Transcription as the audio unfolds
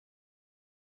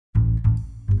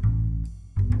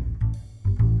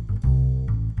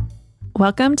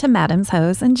Welcome to Madams,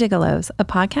 Hoes, and Gigolos, a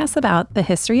podcast about the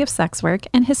history of sex work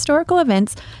and historical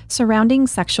events surrounding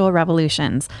sexual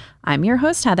revolutions. I'm your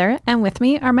host, Heather, and with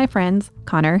me are my friends,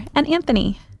 Connor and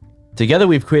Anthony. Together,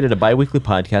 we've created a bi-weekly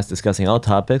podcast discussing all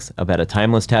topics about a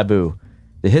timeless taboo,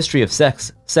 the history of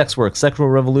sex, sex work, sexual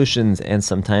revolutions, and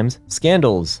sometimes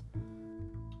scandals.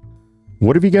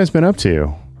 What have you guys been up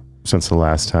to since the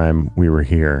last time we were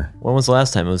here? When was the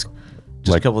last time? It was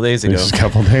just a couple days ago. Just a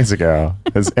couple days ago.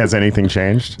 Has anything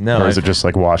changed? No. Or is it just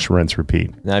like wash, rinse,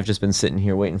 repeat? And I've just been sitting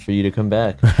here waiting for you to come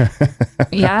back.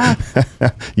 Yeah.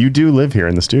 You do live here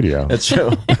in the studio. That's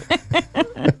true.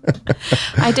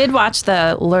 I did watch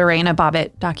the Lorena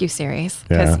Bobbitt docuseries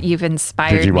because you've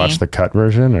inspired me. Did you watch the cut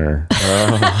version or?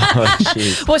 Oh,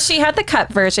 jeez. Well, she had the cut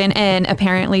version, and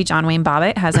apparently John Wayne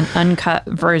Bobbitt has an uncut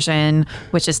version,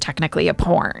 which is technically a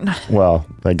porn. Well,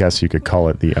 I guess you could call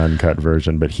it the uncut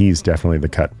version, but he's definitely the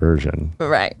cut version.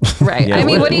 Right. Yeah, I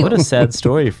mean, what a sad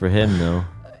story for him, though.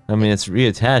 I mean, it's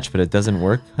reattached, but it doesn't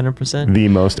work 100%. The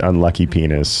most unlucky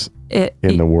penis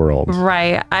in the world.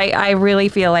 Right. I really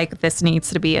feel like this needs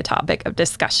to be a topic of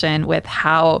discussion with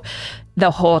how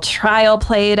the whole trial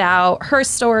played out, her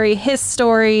story, his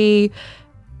story.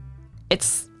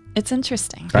 It's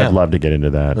interesting. I'd love to get into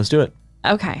that. Let's do it.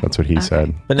 Okay. That's what he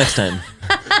said. But next time.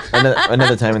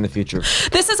 another time in the future.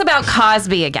 This is about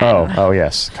Cosby again. Oh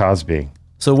yes, Cosby.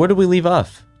 So where did we leave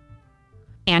off?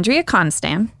 Andrea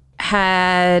Constand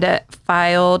had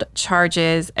filed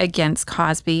charges against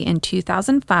Cosby in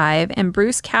 2005, and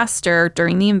Bruce Castor,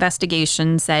 during the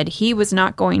investigation, said he was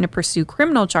not going to pursue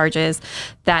criminal charges,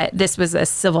 that this was a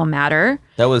civil matter.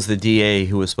 That was the DA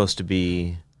who was supposed to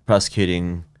be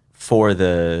prosecuting for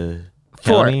the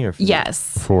county?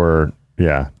 Yes. For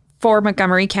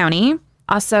Montgomery County.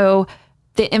 Also,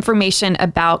 the information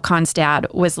about Constand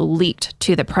was leaked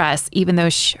to the press, even though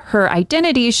her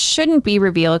identity shouldn't be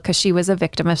revealed because she was a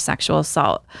victim of sexual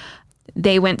assault.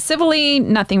 They went civilly.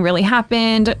 Nothing really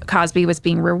happened. Cosby was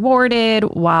being rewarded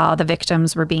while the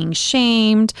victims were being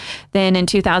shamed. Then in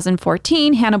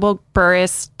 2014, Hannibal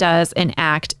Buress does an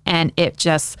act, and it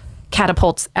just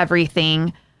catapults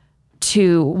everything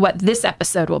to what this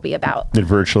episode will be about. It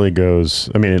literally goes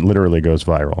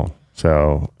viral.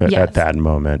 So at that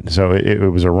moment, so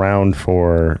it was around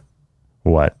for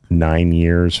 9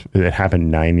 years. It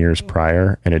happened 9 years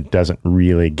prior, and it doesn't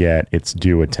really get its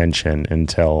due attention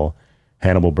until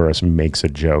Hannibal Buress makes a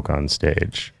joke on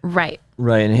stage. Right.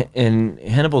 Right. And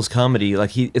Hannibal's comedy,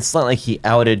 it's not like he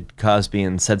outed Cosby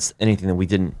and said anything that we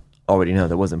didn't already know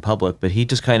that wasn't public, but he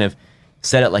just kind of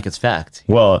said it like it's fact.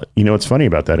 Well, what's funny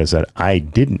about that is that I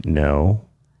didn't know.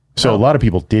 So a lot of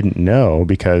people didn't know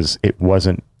because it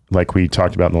wasn't, like we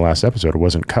talked about in the last episode, it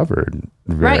wasn't covered.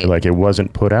 Right. Like it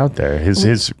wasn't put out there.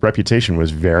 His reputation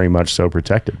was very much so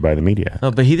protected by the media.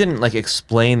 Oh, but he didn't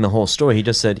explain the whole story. He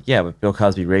just said, yeah, but Bill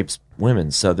Cosby rapes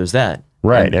women. So there's that.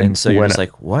 Right. And so you're just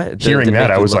like, what? Hearing that,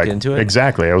 I was like, into it?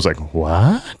 Exactly. I was like,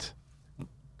 what?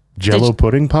 Jello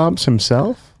pudding pops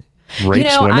himself?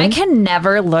 Rapes women? I can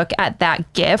never look at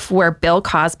that GIF where Bill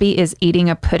Cosby is eating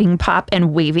a pudding pop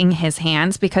and waving his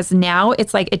hands, because now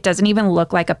it's like, it doesn't even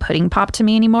look like a pudding pop to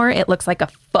me anymore. It looks like a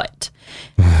foot.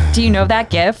 Do you know that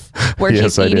GIF where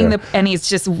Yes, he's eating and he's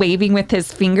just waving with his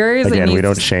fingers? Again, and we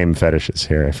don't shame fetishes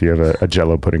here. If you have a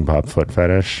Jello pudding pop foot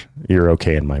fetish, you're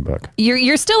okay in my book.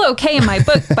 You're still okay in my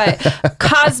book, but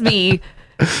Cosby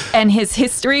and his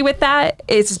history with that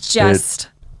is just...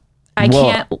 I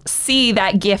can't see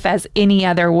that GIF as any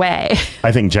other way.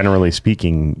 I think generally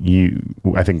speaking,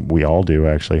 I think we all do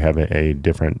actually have a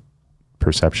different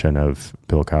perception of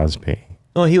Bill Cosby.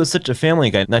 Well, he was such a family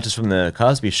guy, not just from the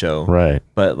Cosby Show. Right.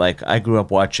 But I grew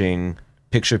up watching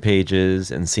picture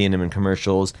pages and seeing him in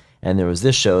commercials. And there was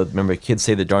this show, remember Kids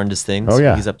Say the Darndest Things? Oh,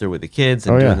 yeah. He's up there with the kids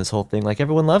and doing this whole thing.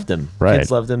 Everyone loved him. Right. Kids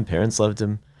loved him. Parents loved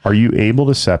him. Are you able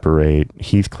to separate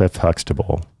Heathcliff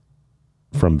Huxtable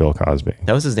from Bill Cosby?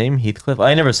 That was his name, Heathcliff?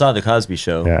 I never saw the Cosby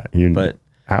Show. Yeah, but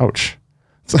ouch.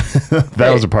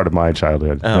 That was a part of my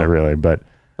childhood, not really. But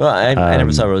I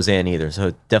never saw Roseanne either, so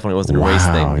it definitely wasn't a race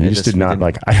thing. You just did not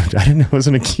I didn't. I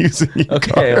wasn't accusing you.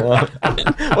 Okay, well,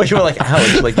 you were like,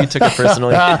 ouch, you took it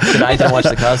personally. That I didn't watch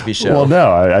the Cosby Show. Well,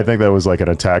 no, I think that was an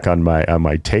attack on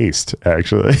my taste,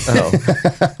 actually.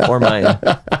 Or mine.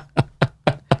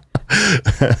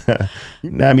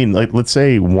 I mean, let's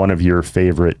say one of your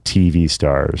favorite TV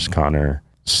stars, Connor,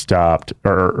 stopped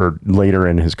or later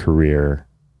in his career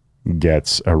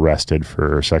gets arrested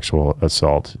for sexual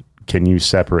assault. Can you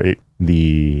separate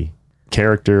the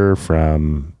character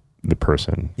from the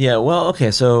person? Yeah, well, okay.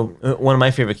 So one of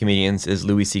my favorite comedians is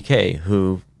Louis C.K.,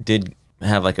 who did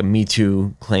have a Me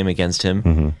Too claim against him.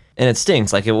 Mm-hmm. And it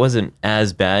stinks. Like, it wasn't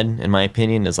as bad, in my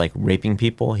opinion, as like raping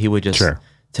people. He would just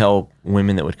tell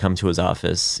women that would come to his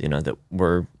office, you know, that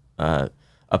were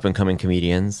up and coming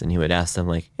comedians, and he would ask them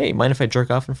like, "Hey, mind if I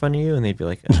jerk off in front of you?" And they'd be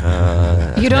like,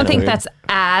 "You don't think that's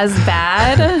as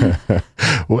bad?"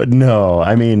 Well, no,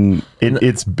 I mean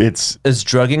it's is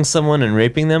drugging someone and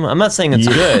raping them. I'm not saying it's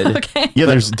good. Okay. Yeah,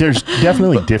 there's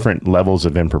definitely different levels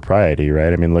of impropriety,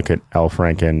 right? I mean, look at Al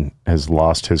Franken has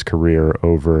lost his career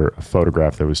over a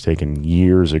photograph that was taken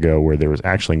years ago where there was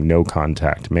actually no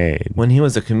contact made when he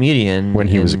was a comedian.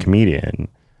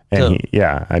 And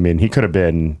I mean, he could have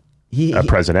been a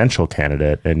presidential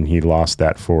candidate, and he lost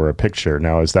that for a picture.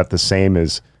 Now, is that the same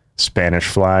as Spanish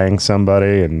flying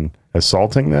somebody and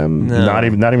assaulting them? No. Not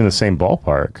even the same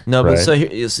ballpark. No, right? But so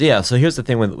here's the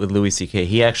thing with Louis C.K.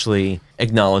 He actually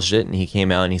acknowledged it, and he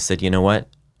came out and he said, "You know what?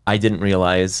 I didn't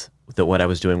realize that what I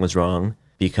was doing was wrong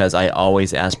because I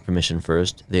always asked permission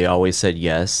first. They always said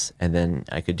yes, and then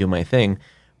I could do my thing.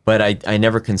 But I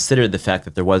never considered the fact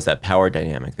that there was that power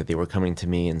dynamic, that they were coming to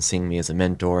me and seeing me as a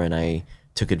mentor, and I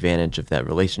took advantage of that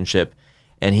relationship."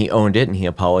 And he owned it, and he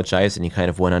apologized, and he kind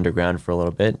of went underground for a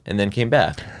little bit and then came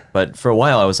back. But for a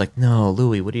while, I was like, "No,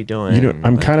 Louis, what are you doing?" You know,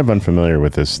 I'm kind of unfamiliar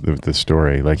with this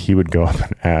story. Like, he would go up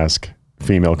and ask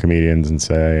female comedians and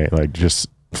say, like, just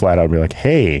flat out be like,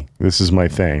 "Hey, this is my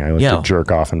thing. I like to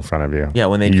jerk off in front of you." Yeah,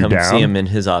 when they'd come and see him in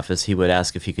his office, he would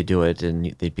ask if he could do it,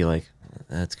 and they'd be like,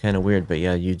 "That's kind of weird, but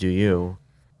yeah, you do you."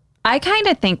 I kind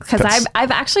of think, because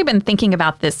I've actually been thinking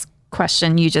about this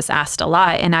question you just asked a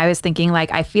lot, and I was thinking,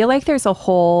 like, I feel like there's a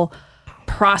whole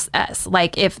process.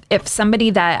 Like, if somebody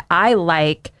that I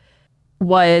like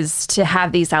was to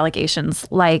have these allegations,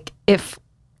 like if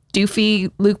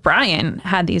doofy Luke Bryan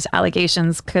had these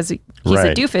allegations, because he's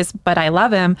a doofus, but I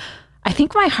love him, I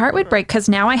think my heart would break, because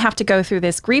now I have to go through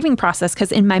this grieving process,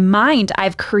 because in my mind,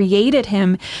 I've created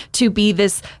him to be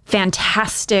this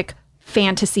fantastic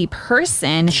fantasy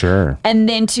person. Sure. And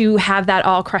then to have that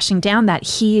all crushing down, that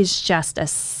he is just a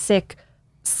sick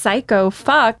psycho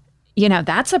fuck, you know,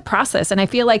 that's a process. And I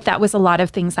feel like that was a lot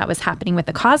of things that was happening with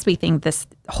the Cosby thing, this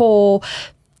whole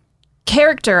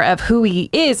character of who he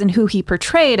is and who he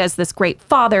portrayed as this great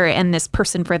father and this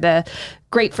person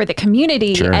great for the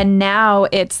community. Sure. And now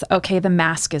it's, okay, the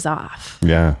mask is off.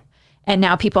 Yeah. And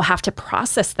now people have to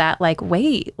process that, like,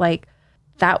 wait, like,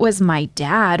 that was my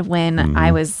dad when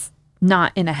I was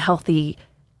not in a healthy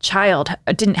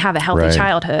didn't have a healthy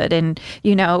childhood. And,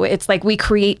 you know, it's like we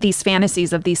create these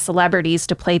fantasies of these celebrities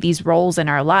to play these roles in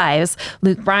our lives.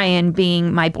 Luke Bryan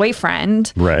being my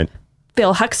boyfriend. Right.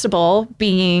 Bill Huxtable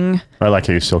being... I like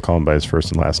how you still call him by his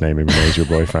first and last name, even though he's your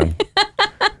boyfriend.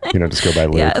 You know, just go by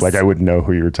Luke. Yes. Like, I wouldn't know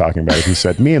who you were talking about if you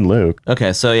said me and Luke.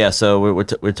 Okay, so yeah, so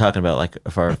we're talking about, like,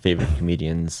 if our favorite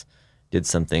comedians did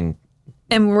something.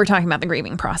 And we're talking about the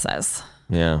grieving process.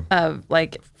 Yeah. Of,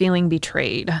 like, feeling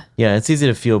betrayed. Yeah, it's easy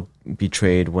to feel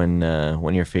betrayed when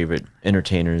your favorite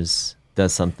entertainers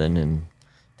does something, and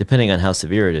depending on how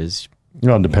severe it is.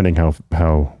 Well, depending how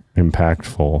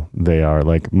impactful they are,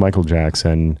 like Michael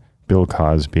Jackson, Bill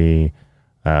Cosby,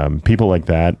 people like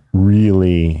that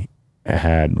really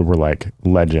were like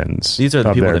legends. These are the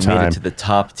of people their that made time. it to the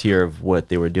top tier of what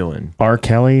they were doing. R.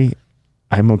 Kelly,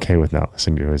 I'm okay with not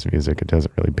listening to his music. It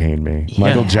doesn't really pain me. Yeah.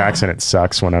 Michael Jackson, it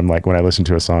sucks when I listen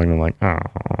to a song and I'm like, oh.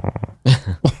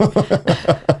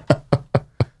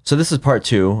 So this is part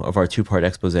 2 of our 2-part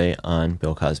expose on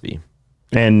Bill Cosby.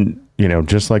 And, you know,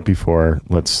 just like before,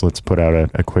 let's put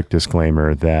out a quick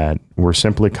disclaimer that we're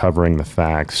simply covering the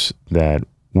facts that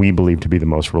we believe to be the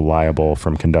most reliable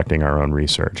from conducting our own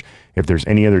research. If there's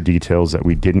any other details that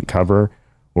we didn't cover,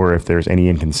 or if there's any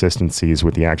inconsistencies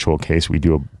with the actual case, we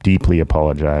do deeply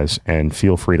apologize, and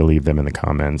feel free to leave them in the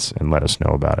comments and let us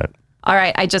know about it. All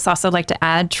right. I just also like to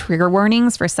add trigger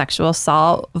warnings for sexual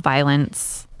assault,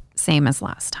 violence, same as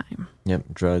last time. Yep,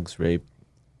 drugs, rape.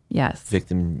 Yes.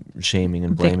 Victim shaming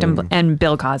and blaming. And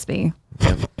Bill Cosby.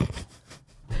 Yep.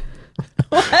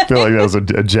 I feel like that was a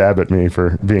jab at me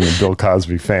for being a Bill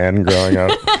Cosby fan growing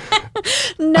up.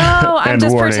 No, I'm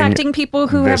just protecting people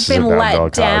who have been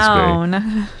let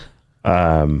down.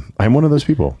 I'm one of those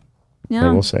people. Yeah.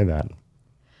 I will say that.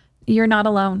 You're not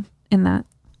alone in that.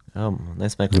 Oh,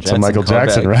 nice Michael It's Jackson. a Michael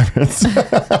Jackson reference.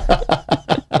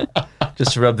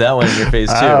 Just to rub that one in your face,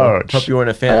 too. Ouch. Hope you weren't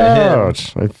a fan of him.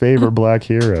 Ouch. My favorite black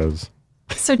heroes.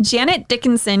 So Janet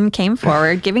Dickinson came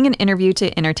forward giving an interview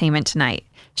to Entertainment Tonight.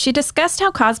 She discussed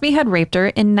how Cosby had raped her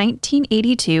in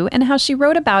 1982 and how she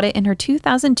wrote about it in her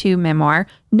 2002 memoir,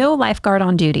 No Lifeguard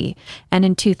on Duty. And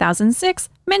in 2006,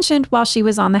 mentioned while she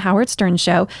was on The Howard Stern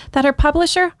Show that her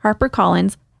publisher,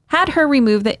 HarperCollins, had her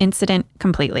remove the incident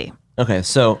completely. Okay,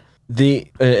 so The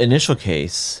initial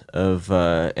case of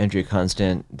Andrea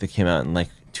Constand that came out in like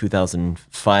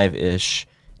 2005-ish,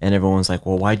 and everyone was like,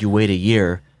 well, why'd you wait a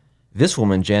year? This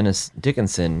woman, Janice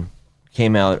Dickinson,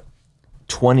 came out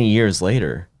 20 years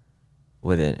later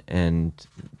with it, and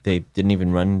they didn't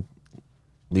even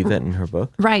leave that in her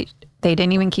book? Right. They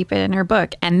didn't even keep it in her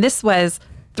book. And this was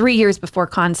 3 years before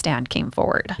Constand came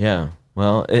forward. Yeah.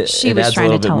 Well, it adds a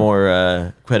little bit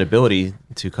more credibility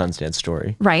to Constand's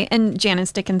story. Right. And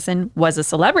Janice Dickinson was a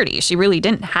celebrity. She really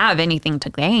didn't have anything to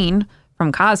gain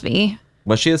from Cosby.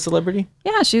 Was she a celebrity?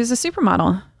 Yeah, she was a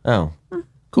supermodel. Oh,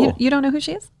 cool. You don't know who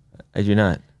she is? I do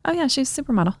not. Oh, yeah, she's a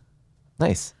supermodel.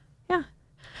 Nice. Yeah.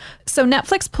 So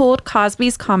Netflix pulled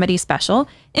Cosby's comedy special.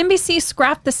 NBC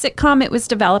scrapped the sitcom it was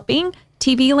developing.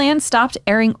 TV Land stopped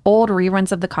airing old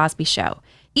reruns of The Cosby Show.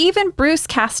 Even Bruce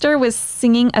Castor was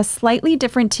singing a slightly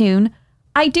different tune.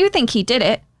 I do think he did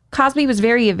it. Cosby was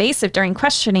very evasive during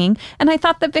questioning, and I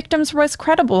thought the victims was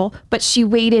credible, but she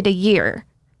waited a year.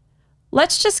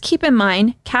 Let's just keep in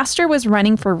mind, Castor was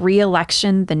running for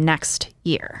re-election the next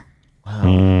year. Wow.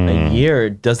 A year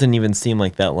doesn't even seem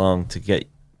like that long to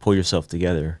pull yourself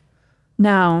together.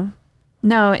 No,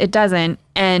 it doesn't.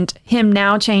 And him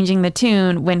now changing the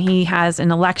tune when he has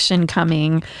an election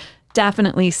coming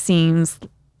definitely seems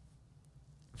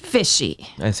fishy.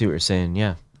 I see what you're saying,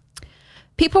 yeah.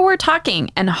 People were talking,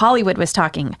 and Hollywood was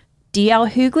talking. D.L.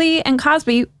 Hughley and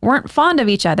Cosby weren't fond of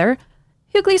each other.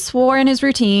 Hughley swore in his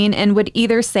routine and would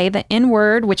either say the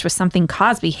N-word, which was something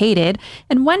Cosby hated,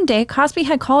 and one day Cosby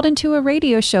had called into a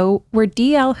radio show where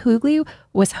D.L. Hughley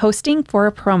was hosting for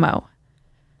a promo.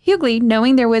 Hughley,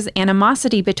 knowing there was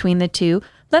animosity between the two,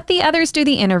 let the others do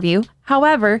the interview.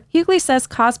 However, Hughley says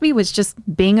Cosby was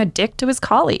just being a dick to his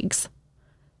colleagues.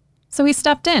 So he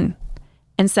stepped in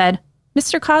and said,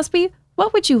 "Mr. Cosby,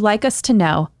 what would you like us to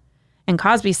know?" And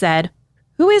Cosby said,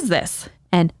 "Who is this?"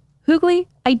 And Hughley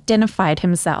identified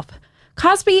himself.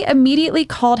 Cosby immediately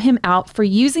called him out for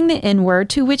using the N-word,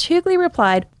 to which Hughley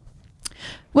replied,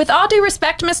 "With all due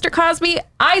respect, Mr. Cosby,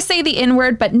 I say the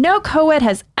N-word, but no co-ed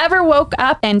has ever woke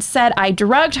up and said I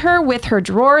drugged her with her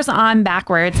drawers on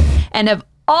backwards. And of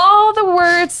all the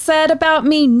words said about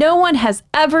me, no one has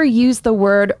ever used the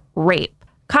word rape."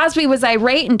 Cosby was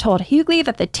irate and told Hughley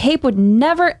that the tape would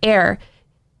never air.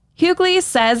 Hughley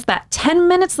says that 10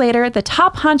 minutes later, the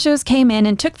top honchos came in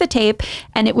and took the tape,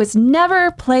 and it was never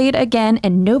played again,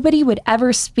 and nobody would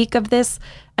ever speak of this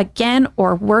again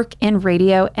or work in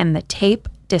radio, and the tape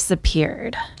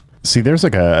disappeared. See, there's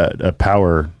like a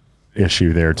power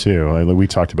issue there too. We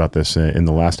talked about this in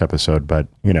the last episode, but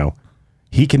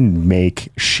he can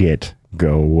make shit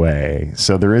go away.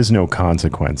 So there is no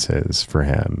consequences for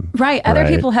him. Right. Other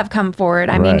people have come forward.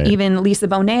 I mean, even Lisa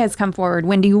Bonet has come forward.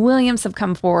 Wendy Williams have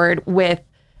come forward with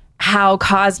how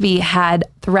Cosby had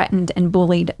threatened and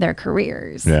bullied their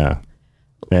careers. Yeah.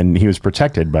 And he was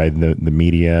protected by the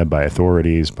media, by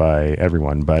authorities, by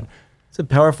everyone. But he's a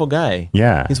powerful guy.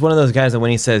 Yeah. He's one of those guys that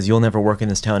when he says, "You'll never work in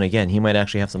this town again," he might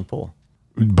actually have some pull.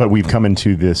 But we've come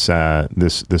into this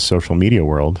this social media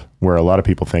world where a lot of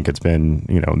people think it's been,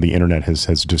 the internet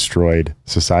has destroyed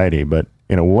society. But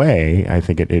in a way, I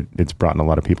think it's brought in a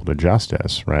lot of people to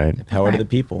justice, right? Power to the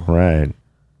people. Right.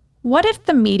 What if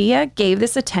the media gave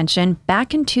this attention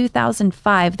back in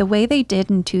 2005 the way they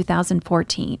did in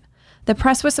 2014? The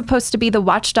press was supposed to be the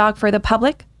watchdog for the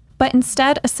public, but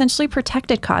instead essentially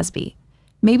protected Cosby.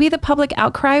 Maybe the public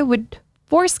outcry would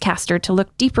force Castor to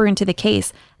look deeper into the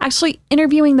case, actually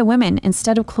interviewing the women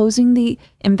instead of closing the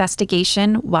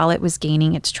investigation while it was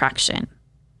gaining its traction.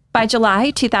 By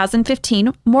July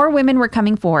 2015, more women were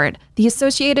coming forward. The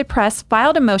Associated Press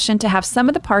filed a motion to have some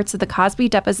of the parts of the Cosby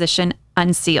deposition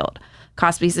unsealed.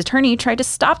 Cosby's attorney tried to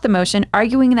stop the motion,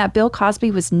 arguing that Bill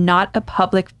Cosby was not a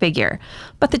public figure.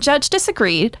 But the judge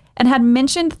disagreed and had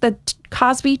mentioned the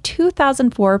Cosby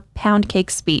 2004 pound cake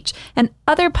speech and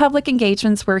other public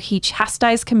engagements where he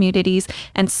chastised communities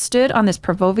and stood on this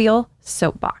proverbial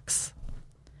soapbox.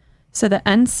 So the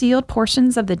unsealed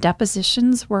portions of the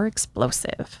depositions were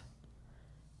explosive.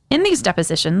 In these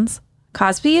depositions,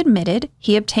 Cosby admitted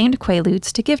he obtained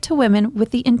Quaaludes to give to women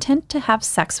with the intent to have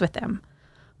sex with them.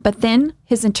 But then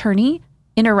his attorney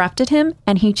interrupted him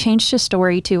and he changed his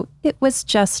story to, it was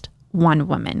just one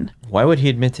woman. Why would he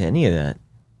admit to any of that?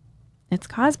 It's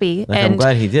Cosby. I'm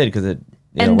glad he did, because it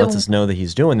lets us know that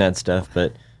he's doing that stuff.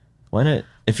 But why not?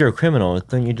 If you're a criminal,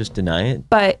 don't you just deny it?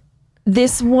 But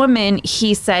this woman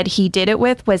he said he did it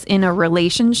with was in a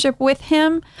relationship with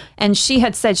him, and she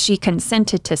had said she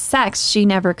consented to sex. She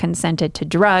never consented to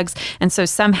drugs, and so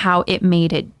somehow it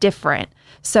made it different.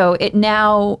 So it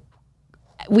now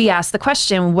we asked the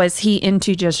question, was he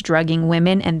into just drugging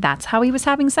women and that's how he was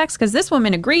having sex? Because this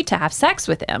woman agreed to have sex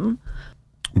with him.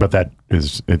 But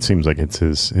it seems like it's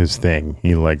his thing.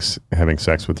 He likes having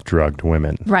sex with drugged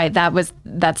women. Right.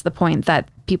 That's the point that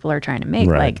people are trying to make.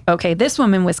 Right. Like, okay, this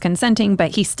woman was consenting,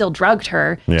 but he still drugged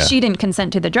her. Yeah. She didn't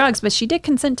consent to the drugs, but she did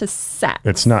consent to sex.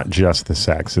 It's not just the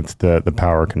sex. It's the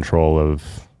power control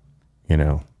of,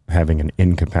 having an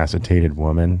incapacitated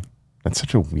woman. That's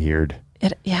such a weird.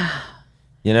 Yeah.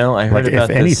 I heard about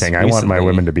if anything, I want my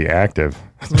women to be active.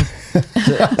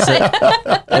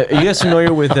 Are you guys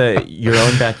familiar with Your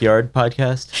Own Backyard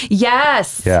podcast?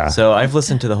 Yes. Yeah. So I've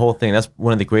listened to the whole thing. That's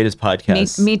one of the greatest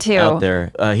podcasts Me too. out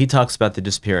there. He talks about the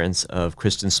disappearance of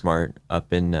Kristen Smart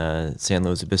up in San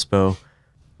Luis Obispo.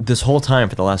 This whole time,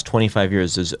 for the last 25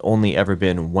 years, there's only ever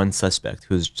been one suspect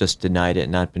who's just denied it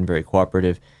and not been very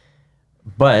cooperative.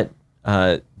 But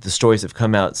the stories have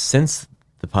come out since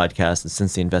the podcast and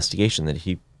since the investigation that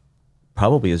he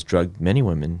probably has drugged many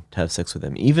women to have sex with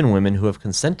him, even women who have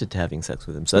consented to having sex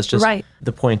with him. So that's just right.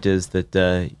 The point is that,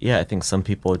 I think some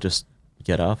people just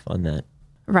get off on that.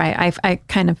 Right. I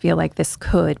kind of feel like this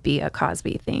could be a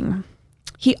Cosby thing.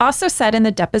 He also said in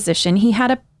the deposition he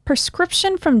had a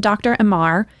prescription from Dr.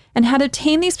 Amar and had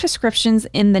obtained these prescriptions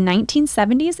in the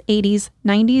 1970s, 80s,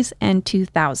 90s, and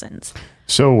 2000s.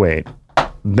 So wait,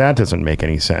 that doesn't make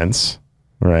any sense,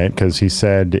 right? Because he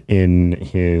said in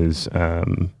his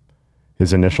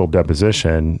initial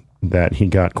deposition that he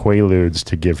got Quaaludes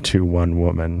to give to one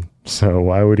woman. So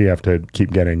why would he have to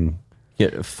keep getting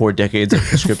 4 decades of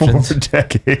prescriptions? 4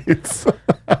 decades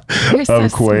You're so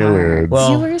of Quaaludes.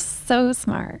 Well, you were so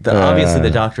smart. Obviously,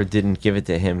 the doctor didn't give it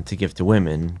to him to give to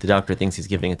women. The doctor thinks he's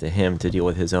giving it to him to deal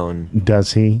with his own.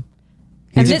 Does he?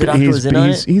 And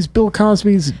He's Bill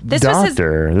Cosby's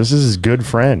doctor. This is his good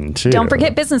friend too. Don't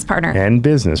forget business partner. And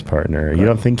business partner. Right. You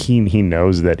don't think he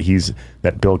knows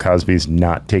that Bill Cosby's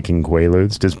not taking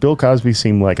Quaaludes? Does Bill Cosby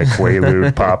seem like a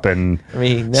Quaalude popping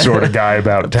sort of guy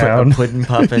about town? Pudding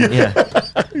popping, yeah.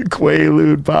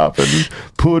 Quaalude popping,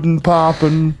 pudding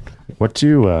popping. What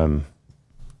do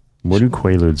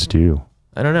Quaaludes do?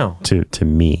 I don't know. To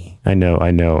me, I know.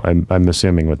 I'm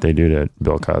assuming what they do to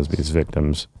Bill Cosby's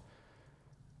victims.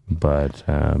 But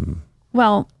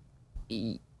well,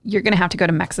 you're going to have to go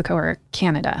to Mexico or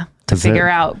Canada to figure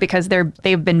out, because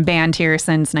they've been banned here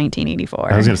since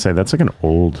 1984. I was going to say that's like an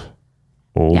old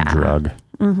drug.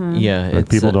 Mm-hmm. Yeah,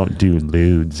 people don't do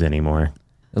ludes anymore.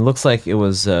 It looks like it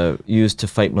was used to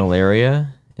fight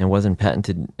malaria and wasn't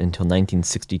patented until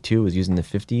 1962. It was used in the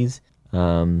 50s.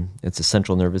 It's a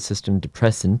central nervous system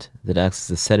depressant that acts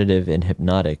as a sedative and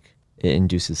hypnotic. It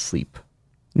induces sleep.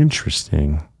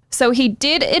 Interesting. So he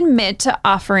did admit to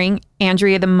offering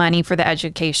Andrea the money for the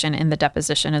education in the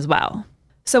deposition as well.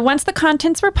 So once the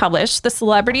contents were published, the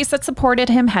celebrities that supported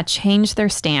him had changed their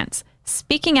stance,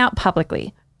 speaking out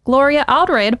publicly. Gloria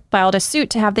Allred filed a suit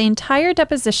to have the entire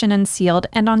deposition unsealed,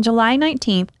 and on July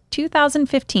 19th,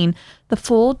 2015, the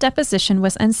full deposition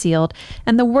was unsealed,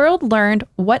 and the world learned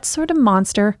what sort of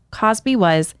monster Cosby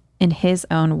was in his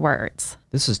own words.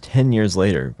 This is 10 years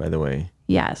later, by the way.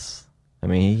 Yes. I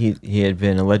mean, he had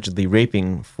been allegedly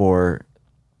raping for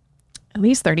at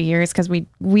least 30 years, because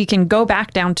we can go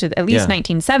back down to at least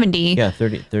 1970. Yeah,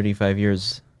 35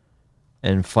 years.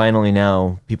 And finally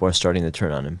now people are starting to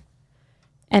turn on him.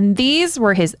 And these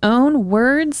were his own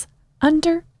words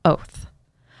under oath.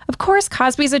 Of course,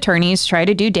 Cosby's attorneys try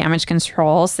to do damage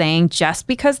control, saying just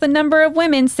because the number of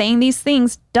women saying these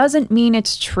things doesn't mean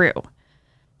it's true.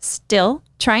 Still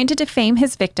trying to defame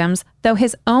his victims, though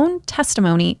his own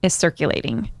testimony is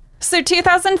circulating. So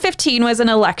 2015 was an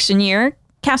election year.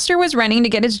 Castor was running to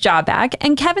get his job back,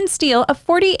 and Kevin Steele, a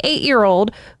 48-year-old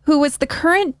who was the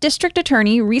current district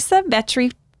attorney, Risa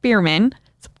Vetri-Bierman's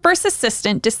first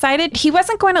assistant, decided he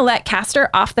wasn't going to let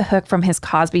Castor off the hook from his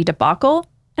Cosby debacle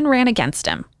and ran against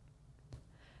him.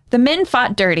 The men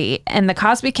fought dirty, and the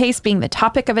Cosby case being the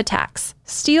topic of attacks.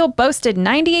 Steele boasted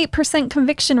 98%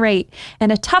 conviction rate and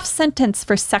a tough sentence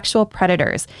for sexual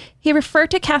predators. He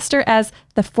referred to Castor as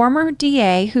the former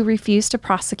DA who refused to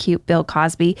prosecute Bill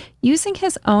Cosby, using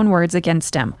his own words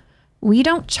against him. We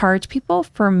don't charge people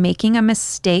for making a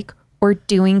mistake or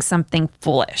doing something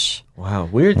foolish. Wow,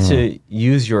 weird to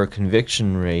use your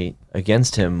conviction rate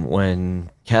against him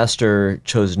when Castor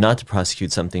chose not to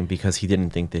prosecute something because he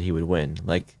didn't think that he would win.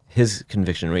 Like, his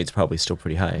conviction rate's probably still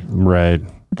pretty high. Right.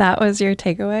 That was your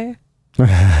takeaway?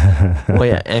 Well,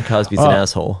 yeah, and Cosby's an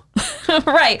asshole.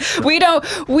 Right. We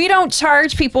don't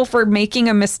charge people for making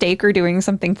a mistake or doing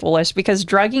something foolish, because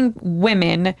drugging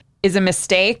women is a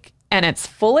mistake and it's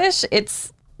foolish.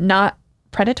 It's not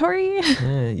predatory.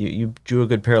 Yeah, you drew a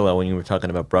good parallel when you were talking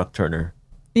about Brock Turner.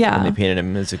 Yeah. And they painted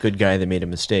him as a good guy that made a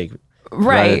mistake.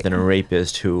 Right. Rather than a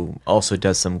rapist who also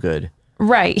does some good.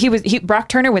 Right. Brock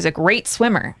Turner was a great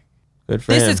swimmer. Good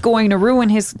for him. This is going to ruin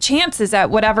his chances at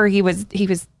whatever he was.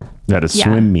 That is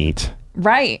swim meet.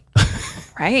 Right.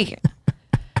 Right.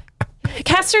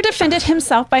 Castor defended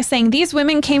himself by saying these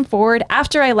women came forward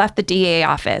after I left the DA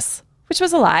office, which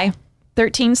was a lie.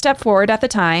 13 stepped forward at the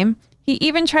time. He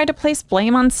even tried to place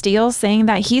blame on Steele, saying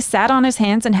that he sat on his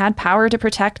hands and had power to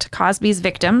protect Cosby's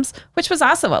victims, which was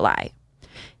also a lie.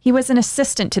 He was an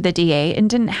assistant to the DA and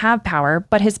didn't have power,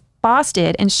 but his boss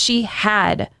did, and she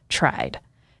had tried.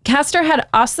 Castor had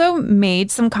also made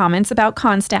some comments about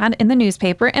Constad in the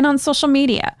newspaper and on social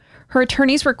media. Her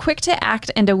attorneys were quick to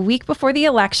act, and a week before the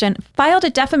election, filed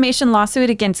a defamation lawsuit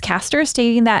against Castor,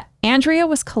 stating that Andrea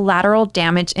was collateral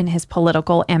damage in his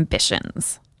political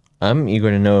ambitions. I'm eager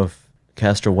to know if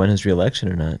Castor won his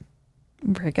re-election or not.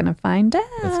 We're going to find out.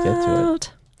 Let's get to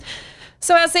it.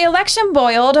 So as the election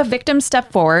boiled, a victim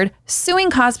stepped forward,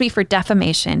 suing Cosby for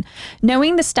defamation,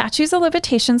 knowing the statutes of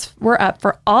limitations were up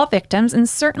for all victims and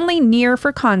certainly near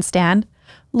for Constad.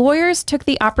 Lawyers took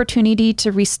the opportunity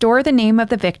to restore the name of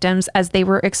the victims as they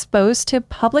were exposed to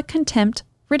public contempt,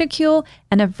 ridicule,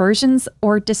 and aversions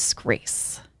or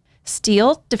disgrace.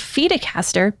 Steele defeated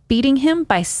Castor, beating him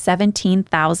by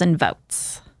 17,000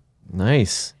 votes.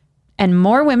 Nice. And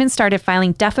more women started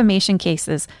filing defamation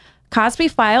cases. Cosby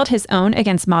filed his own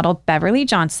against model Beverly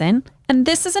Johnson, and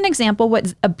this is an example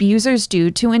what abusers do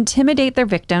to intimidate their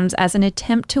victims as an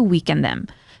attempt to weaken them.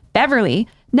 Beverly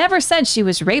never said she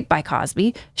was raped by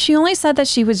Cosby. She only said that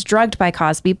she was drugged by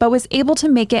Cosby, but was able to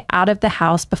make it out of the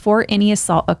house before any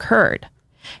assault occurred.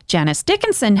 Janice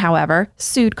Dickinson, however,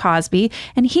 sued Cosby,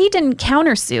 and he didn't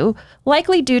countersue,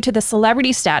 likely due to the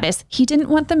celebrity status. He didn't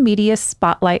want the media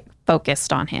spotlight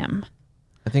focused on him.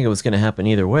 I think it was going to happen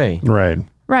either way. Right.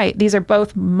 Right. These are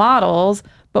both models,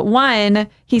 but one,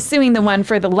 he's suing the one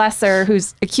for the lesser,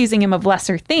 who's accusing him of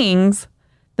lesser things,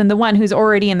 than the one who's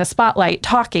already in the spotlight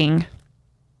talking.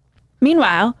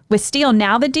 Meanwhile, with Steele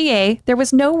now the DA, there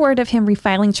was no word of him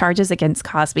refiling charges against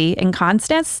Cosby, and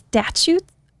Constad's statute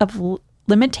of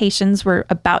limitations were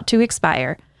about to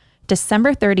expire.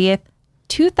 December 30th,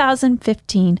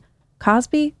 2015,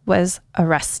 Cosby was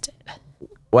arrested.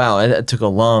 Wow, it took a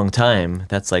long time.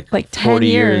 That's like 10 40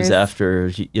 years years after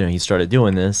he started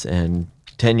doing this, and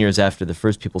 10 years after the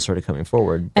first people started coming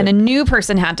forward. And a new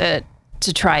person had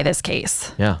to try this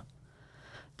case. Yeah.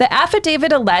 The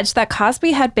affidavit alleged that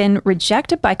Cosby had been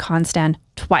rejected by Constad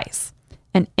twice.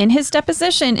 And in his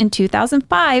deposition in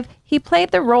 2005, he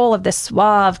played the role of the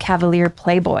suave cavalier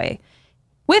playboy.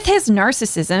 With his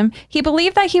narcissism, he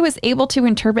believed that he was able to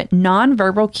interpret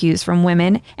nonverbal cues from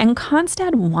women, and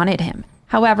Constad wanted him.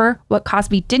 However, what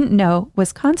Cosby didn't know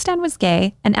was Constad was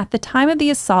gay, and at the time of the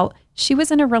assault, she was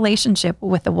in a relationship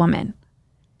with a woman.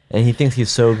 And he thinks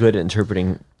he's so good at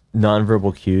interpreting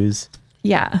nonverbal cues.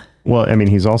 Yeah. Well, I mean,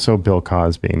 he's also Bill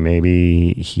Cosby.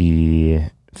 Maybe he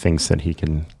thinks that he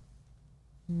can...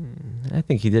 I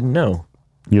think he didn't know.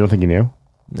 You don't think he knew?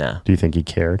 Nah. Do you think he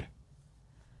cared?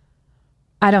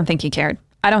 I don't think he cared.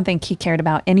 I don't think he cared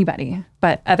about anybody,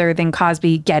 but other than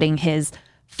Cosby getting his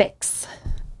fix.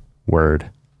 Word.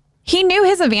 He knew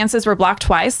his advances were blocked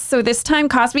twice, so this time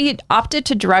Cosby opted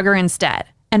to drug her instead.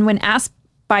 And when asked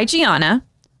by Gianna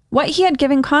what he had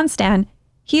given Constad,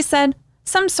 he said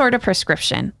some sort of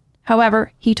prescription.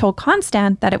 However, he told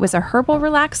Constad that it was a herbal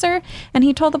relaxer, and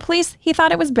he told the police he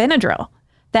thought it was Benadryl.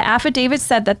 The affidavit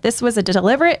said that this was a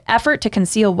deliberate effort to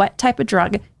conceal what type of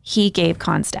drug he gave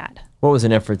Constad. What was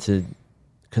an effort to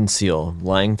conceal?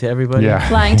 Lying to everybody? Yeah.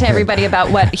 Lying to everybody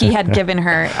about what he had given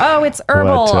her. Oh, it's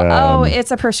herbal. Oh,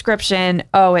 it's a prescription.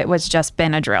 Oh, it was just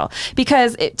Benadryl.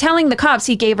 Because telling the cops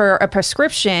he gave her a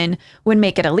prescription would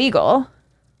make it illegal.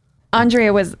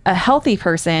 Andrea was a healthy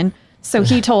person, so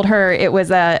he told her it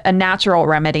was a natural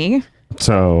remedy.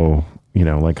 So,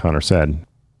 like Connor said,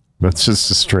 that's just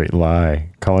a straight lie.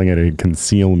 Calling it a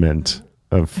concealment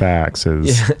of facts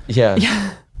is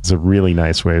Yeah. It's a really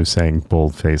nice way of saying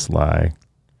bold-faced lie.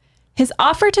 His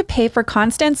offer to pay for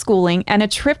Constad's schooling and a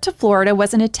trip to Florida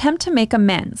was an attempt to make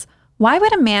amends. Why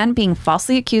would a man being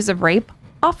falsely accused of rape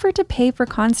offer to pay for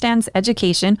Constad's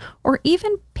education or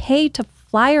even pay to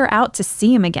fly her out to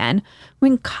see him again?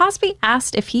 When Cosby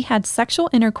asked if he had sexual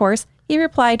intercourse, he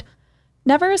replied,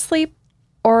 "Never asleep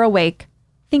or awake,"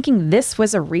 thinking this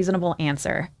was a reasonable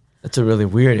answer. That's a really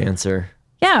weird answer.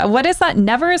 Yeah, what is that?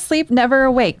 Never asleep, never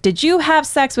awake. Did you have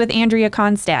sex with Andrea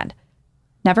Constad?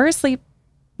 Never asleep,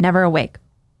 never awake.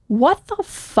 What the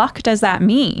fuck does that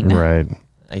mean? Right.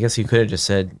 I guess you could have just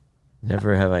said,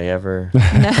 Never have I ever.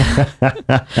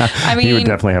 I mean, he would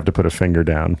definitely have to put a finger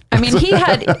down. I mean, he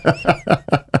had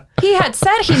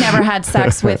said he never had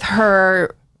sex with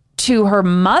her to her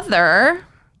mother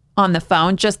on the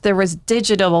phone. Just there was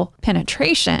digital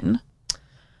penetration.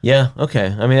 Yeah.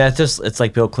 Okay. I mean, it's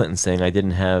like Bill Clinton saying I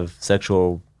didn't have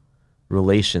sexual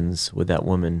relations with that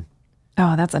woman.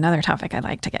 Oh, that's another topic I'd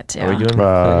like to get to. Are we doing?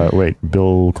 Wait,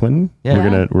 Bill Clinton?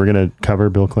 Yeah. We're gonna cover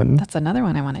Bill Clinton. That's another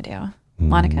one I want to do.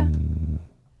 Monica.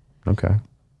 Okay,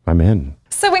 I'm in.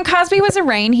 So when Cosby was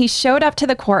arraigned, he showed up to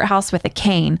the courthouse with a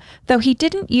cane, though he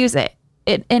didn't use it.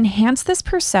 It enhanced this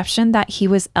perception that he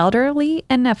was elderly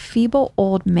and a feeble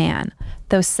old man,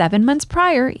 though 7 months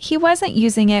prior, he wasn't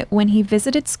using it when he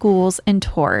visited schools and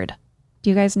toured. Do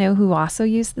you guys know who also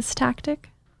used this tactic?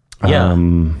 Yeah.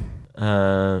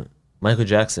 Michael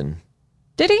Jackson.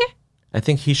 Did he? I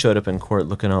think he showed up in court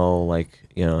looking all like,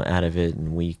 out of it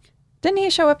and weak. Didn't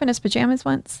he show up in his pajamas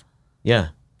once? Yeah.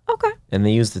 Okay. And they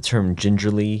used the term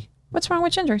gingerly. What's wrong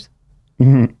with gingers?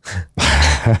 Don't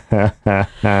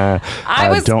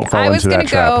fall I was into gonna that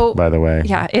trap, go, by the way.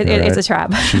 Yeah, it's a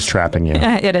trap. She's trapping you.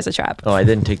 It is a trap. Oh, I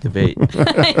didn't take the bait.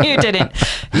 You didn't.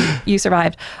 You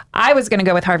survived. I was going to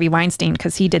go with Harvey Weinstein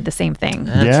because he did the same thing.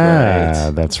 That's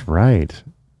right. That's right.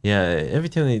 Yeah. Every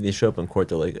time they show up in court,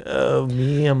 they're like, oh,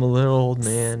 me, I'm a little old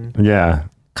man. Yeah.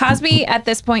 Cosby at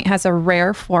this point has a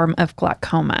rare form of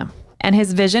glaucoma, and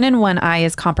his vision in one eye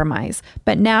is compromised,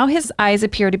 but now his eyes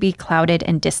appear to be clouded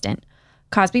and distant.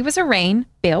 Cosby was arraigned,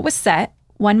 bail was set,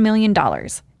 $1 million.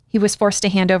 He was forced to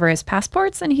hand over his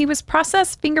passports, and he was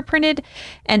processed, fingerprinted,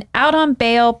 and out on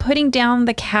bail, putting down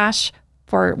the cash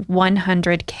for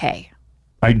 $100K.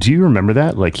 I do remember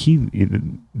that. Like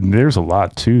there's a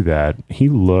lot to that. He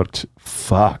looked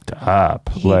fucked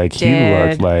up. He looked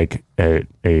like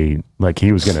like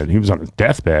he was on his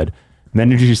deathbed. And then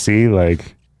did you see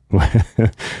like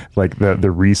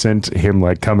the recent him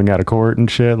like coming out of court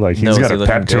and shit? Like he's got a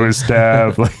pep to his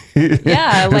step. Like,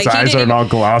 yeah, his eyes aren't all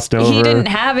glossed over. He didn't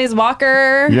have his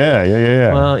walker.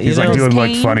 Yeah. Well, he's like doing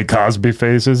like funny Cosby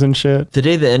faces and shit. The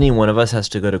day that any one of us has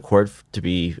to go to court to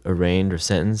be arraigned or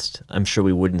sentenced, I'm sure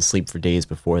we wouldn't sleep for days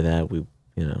before that. We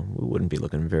wouldn't be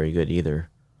looking very good either.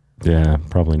 Yeah,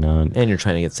 probably not. And you're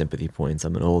trying to get sympathy points.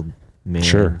 I'm an old man.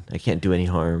 Sure. I can't do any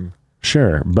harm.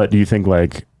 Sure, but do you think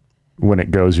like when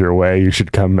it goes your way, you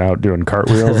should come out doing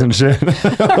cartwheels and shit?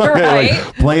 Right.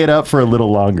 Like, play it up for a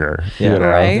little longer. Yeah,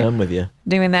 right. I'm with you.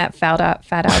 Doing that fat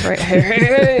Albert.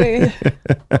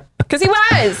 Because he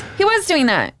was doing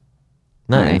that.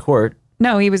 Not in court.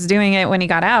 No, he was doing it when he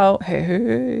got out.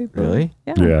 Really?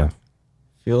 Yeah.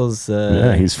 Feels.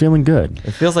 Yeah, he's feeling good.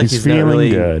 It feels like he's feeling not really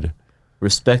good.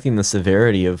 respecting the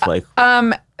severity of like.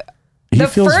 He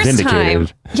feels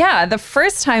vindicated. The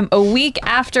first time, a week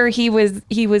after he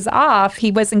was off,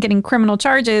 he wasn't getting criminal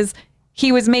charges.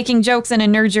 He was making jokes in a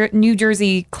New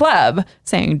Jersey club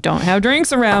saying, "Don't have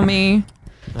drinks around me."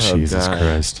 Jesus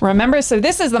Christ. Remember, so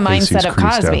this is the mindset of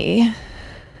Cosby.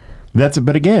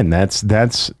 But again,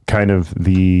 that's kind of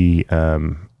the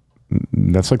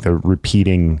that's like the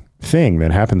repeating thing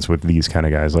that happens with these kind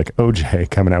of guys, like OJ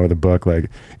coming out with a book like,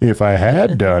 if I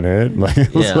had done it, like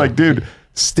it's like, dude,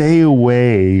 stay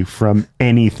away from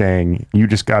anything. You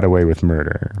just got away with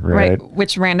murder, right?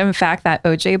 Which random fact, that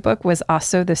OJ book was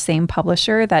also the same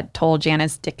publisher that told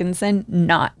Janice Dickinson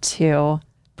not to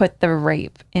put the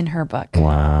rape in her book.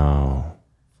 Wow.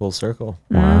 Full circle.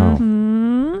 Wow.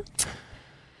 Mm-hmm.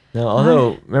 Now,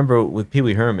 although remember with Pee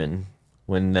Wee Herman,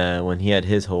 when he had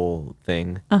his whole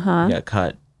thing, he got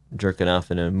caught jerking off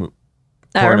in a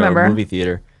movie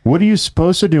theater. What are you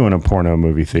supposed to do in a porno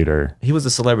movie theater? He was a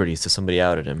celebrity, so somebody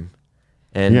outed him.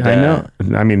 And yeah, I know.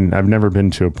 I mean, I've never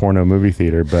been to a porno movie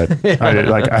theater, but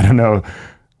I don't know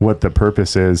what the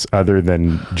purpose is other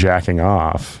than jacking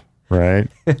off, right?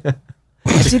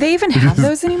 Do they even have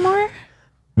those anymore?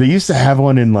 They used to have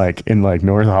one in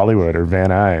North Hollywood or Van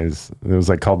Nuys. It was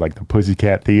like called like the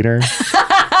Pussycat Theater.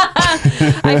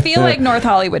 I feel like North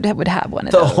Hollywood would have one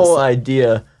of those. The whole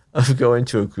idea of going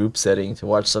to a group setting to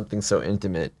watch something so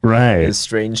intimate is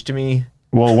strange to me.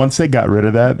 Well, once they got rid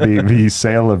of that, the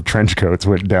sale of trench coats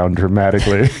went down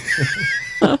dramatically.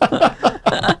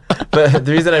 But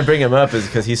the reason I bring him up is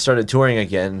because he started touring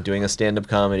again, doing a stand-up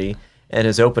comedy, and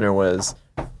his opener was,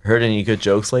 "Heard any good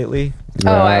jokes lately?"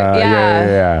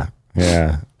 Yeah.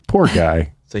 Poor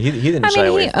guy. So he didn't shy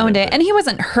away he from owned it, and he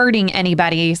wasn't hurting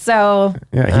anybody, so...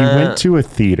 Yeah, he went to a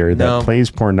theater that plays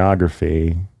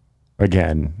pornography.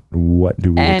 Again, what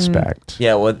do we expect?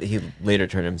 Yeah, well, he later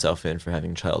turned himself in for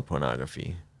having child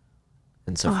pornography.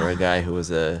 And so for a guy who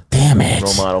was a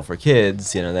role model for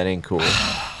kids, that ain't cool.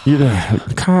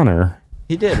 Connor.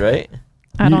 He did, right?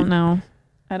 I don't know.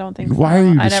 I don't think so. Why are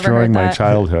you I never destroying heard my that.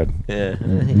 childhood? Yeah.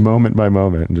 Moment by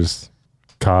moment, just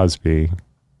Cosby,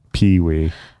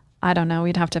 Pee-wee. I don't know.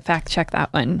 We'd have to fact check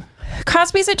that one.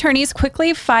 Cosby's attorneys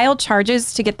quickly filed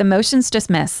charges to get the motions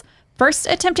dismissed, first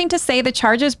attempting to say the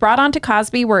charges brought onto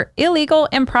Cosby were illegal,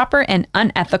 improper, and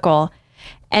unethical.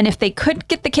 And if they could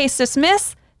get the case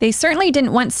dismissed, they certainly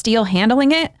didn't want Steele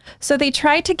handling it, so they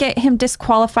tried to get him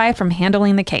disqualified from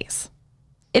handling the case.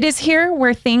 It is here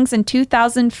where things in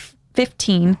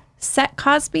 2015 set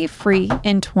Cosby free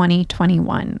in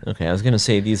 2021. Okay, I was going to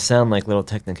say these sound like little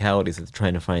technicalities that they're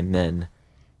trying to find then.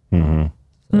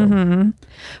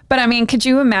 But I mean, could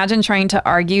you imagine trying to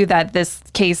argue that this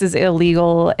case is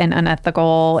illegal and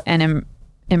unethical and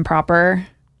improper?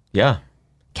 Yeah.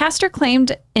 Castor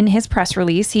claimed in his press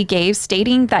release he gave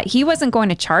stating that he wasn't going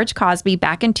to charge Cosby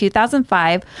back in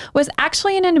 2005 was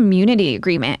actually in an immunity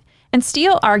agreement. And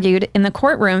Steele argued in the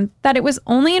courtroom that it was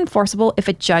only enforceable if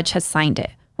a judge had signed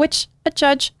it, which a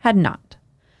judge had not.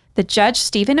 The judge,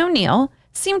 Stephen O'Neill,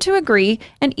 seemed to agree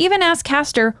and even asked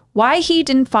Castor why he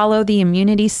didn't follow the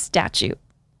immunity statute.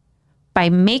 By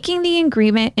making the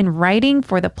agreement in writing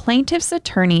for the plaintiff's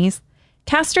attorneys,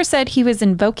 Castor said he was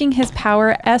invoking his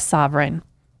power as sovereign.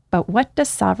 But what does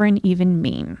sovereign even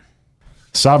mean?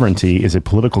 Sovereignty is a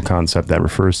political concept that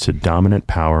refers to dominant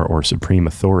power or supreme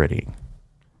authority.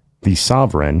 The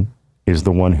sovereign is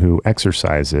the one who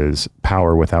exercises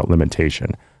power without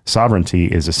limitation. Sovereignty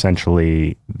is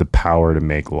essentially the power to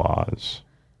make laws.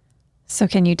 So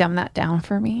can you dumb that down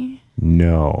for me?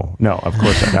 No, of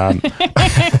course not.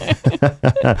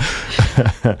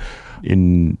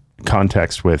 In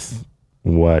context with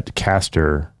what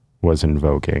Castor was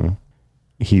invoking,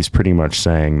 he's pretty much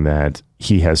saying that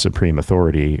he has supreme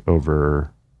authority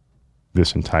over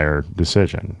this entire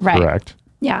decision, correct?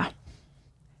 Yeah.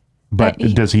 But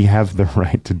does he have the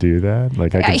right to do that?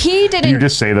 Like, he didn't. You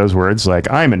just say those words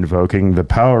like, I'm invoking the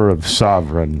power of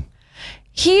sovereign.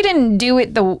 He didn't do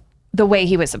it the way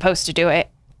he was supposed to do it.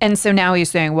 And so now he's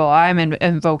saying, well, I'm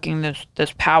invoking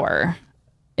this power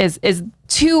is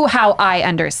to how I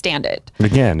understand it.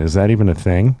 Again, is that even a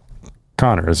thing?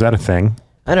 Connor, is that a thing?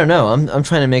 I don't know. I'm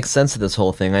trying to make sense of this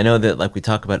whole thing. I know that like we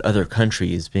talk about other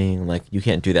countries being like, you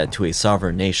can't do that to a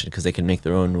sovereign nation because they can make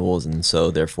their own rules. And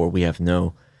so therefore we have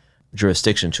no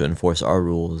jurisdiction to enforce our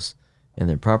rules and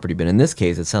their property. But in this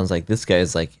case, it sounds like this guy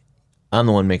is like, I'm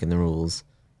the one making the rules.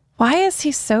 Why is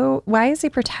he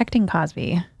protecting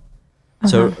Cosby?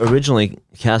 So originally,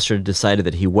 Castor decided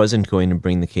that he wasn't going to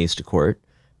bring the case to court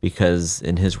because,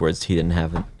 in his words, he didn't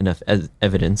have enough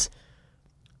evidence.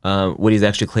 What he's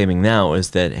actually claiming now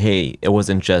is that, hey, it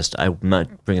wasn't just, I'm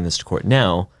not bringing this to court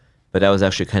now, but that was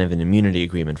actually kind of an immunity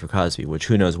agreement for Cosby, which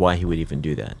who knows why he would even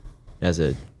do that as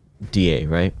a DA,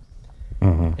 right?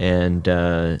 Mm-hmm. And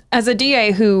as a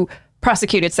DA who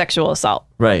prosecuted sexual assault.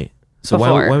 Right. So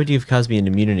Before. why would you give Cosby an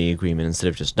immunity agreement instead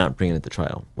of just not bringing it to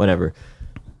trial? Whatever.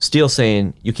 Steele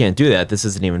saying, you can't do that. This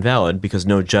isn't even valid because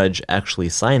no judge actually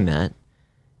signed that.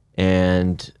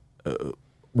 And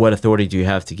what authority do you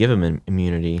have to give him an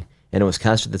immunity? And it was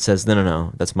Castor that says,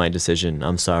 no, that's my decision.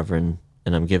 I'm sovereign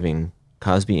and I'm giving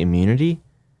Cosby immunity.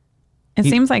 It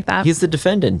seems like that. He's the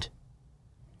defendant.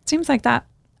 Seems like that.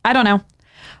 I don't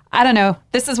know.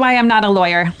 This is why I'm not a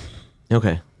lawyer.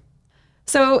 Okay.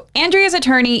 So Andrea's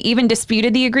attorney even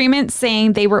disputed the agreement,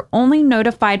 saying they were only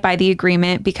notified by the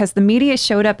agreement because the media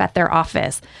showed up at their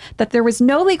office, that there was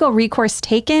no legal recourse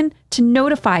taken to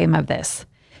notify him of this.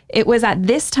 It was at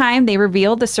this time they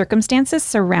revealed the circumstances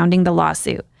surrounding the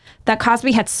lawsuit, that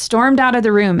Cosby had stormed out of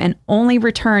the room and only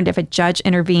returned if a judge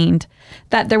intervened,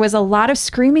 that there was a lot of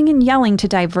screaming and yelling to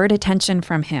divert attention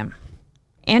from him.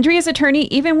 Andrea's attorney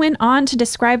even went on to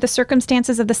describe the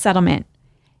circumstances of the settlement.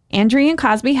 Andrea and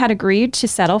Cosby had agreed to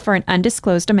settle for an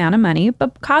undisclosed amount of money,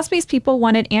 but Cosby's people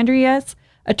wanted Andrea's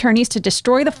attorneys to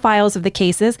destroy the files of the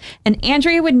cases, and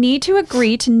Andrea would need to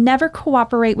agree to never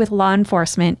cooperate with law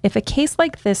enforcement if a case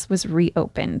like this was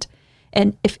reopened.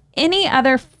 And if any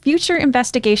other future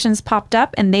investigations popped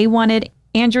up and they wanted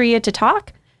Andrea to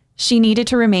talk, she needed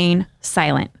to remain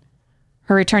silent.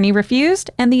 Her attorney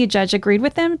refused, and the judge agreed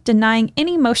with them, denying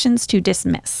any motions to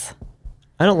dismiss.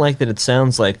 I don't like that it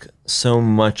sounds like so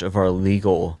much of our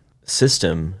legal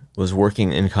system was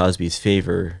working in Cosby's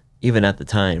favor, even at the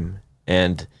time,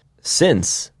 and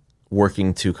since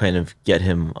working to kind of get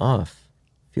him off.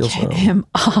 Feels Get him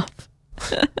off.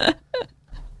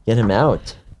 Get him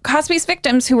out. Cosby's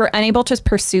victims, who were unable to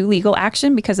pursue legal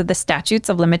action because of the statutes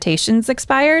of limitations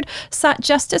expired, sought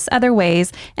justice other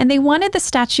ways, and they wanted the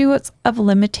statutes of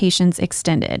limitations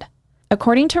extended.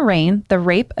 According to RAINN, the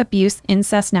Rape, Abuse,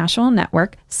 Incest National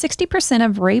Network, 60%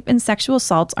 of rape and sexual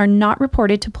assaults are not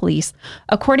reported to police,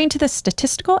 according to the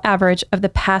statistical average of the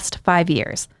past 5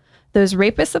 years. Those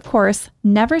rapists, of course,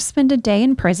 never spend a day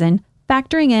in prison,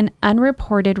 factoring in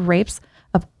unreported rapes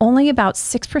of only about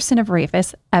 6% of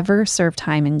rapists ever serve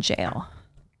time in jail.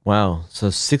 Wow. So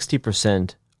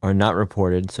 60% are not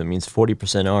reported, so it means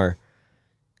 40% are.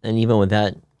 And even with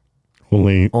that,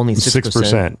 only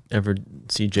 6% ever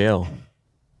see jail.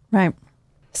 Right.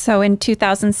 So in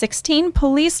 2016,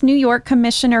 Police New York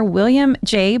Commissioner William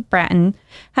J. Bratton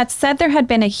had said there had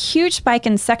been a huge spike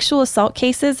in sexual assault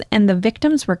cases and the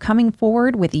victims were coming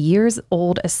forward with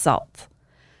years-old assaults.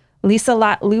 Lisa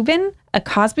Lott Lubin, a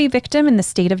Cosby victim in the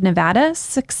state of Nevada,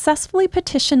 successfully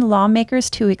petitioned lawmakers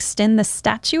to extend the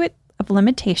statute of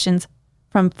limitations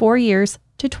from 4 years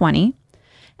to 20.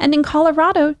 And in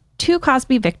Colorado, 2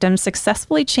 Cosby victims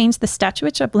successfully changed the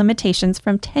statute of limitations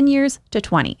from 10 years to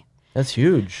 20. That's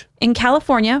huge. In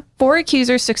California, 4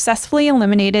 accusers successfully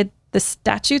eliminated the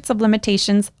statutes of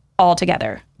limitations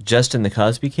altogether. Just in the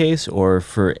Cosby case or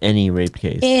for any rape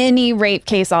case? Any rape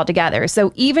case altogether.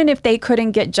 So even if they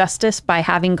couldn't get justice by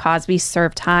having Cosby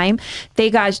serve time, they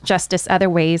got justice other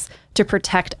ways to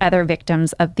protect other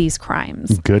victims of these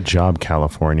crimes. Good job,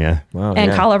 California. Wow,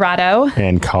 and Colorado.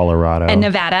 And Colorado. And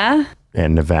Nevada.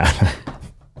 And Nevada.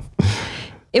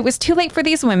 It was too late for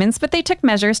these women, but they took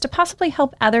measures to possibly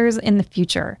help others in the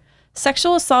future.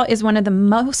 Sexual assault is one of the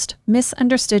most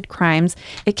misunderstood crimes.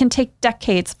 It can take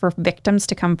decades for victims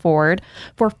to come forward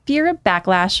for fear of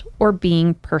backlash or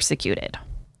being persecuted.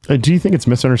 Do you think it's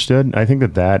misunderstood? I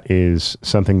think that is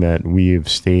something that we've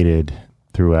stated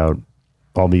throughout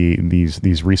all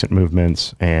these recent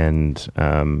movements and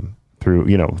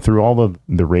through all of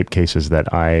the rape cases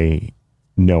that I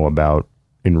know about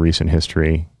in recent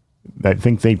history. I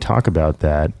think they talk about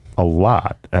that a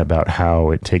lot, about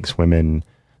how it takes women.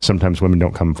 Sometimes women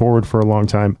don't come forward for a long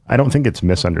time. I don't think it's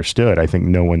misunderstood. I think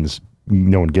no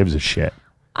one gives a shit.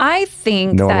 I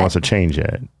think no one wants to change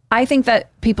it. I think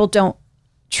that people don't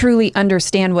truly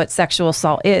understand what sexual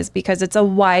assault is because it's a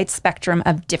wide spectrum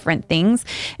of different things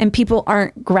and people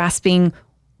aren't grasping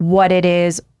what it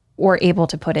is or able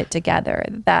to put it together.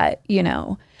 That,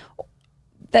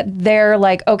 that they're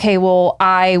like, okay, well,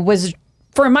 I was,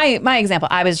 for my example,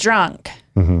 I was drunk.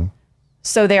 Mm-hmm.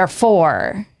 So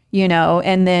therefore,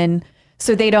 and then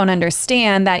so they don't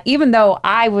understand that even though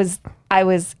I was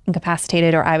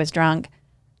incapacitated or I was drunk,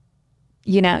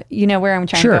 you know where I'm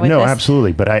trying to go with this? This?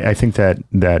 Absolutely. But I think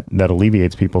that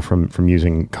alleviates people from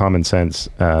using common sense,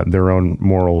 their own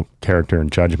moral character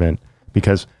and judgment,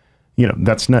 because,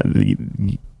 that's not,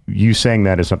 you saying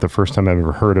that is not the first time I've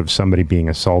ever heard of somebody being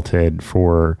assaulted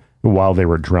while they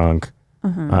were drunk.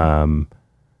 Mm-hmm.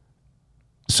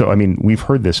 So, I mean, we've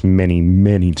heard this many,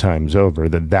 many times over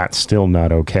that that's still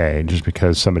not okay just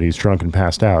because somebody's drunk and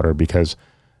passed out or because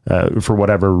for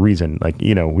whatever reason,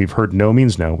 we've heard no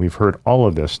means no. We've heard all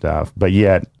of this stuff, but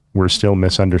yet we're still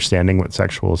misunderstanding what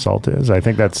sexual assault is. I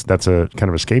think that's a kind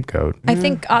of a scapegoat. I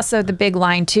think also the big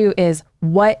line too is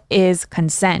what is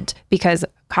consent? Because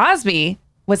Cosby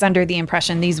was under the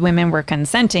impression these women were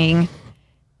consenting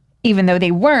even though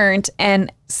they weren't.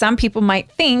 And some people might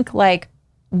think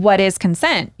what is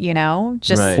consent,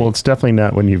 just right. Well, it's definitely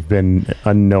not when you've been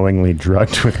unknowingly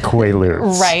drugged with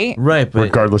Quaaludes. Right. But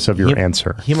regardless of your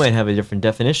answer. He might have a different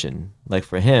definition. Like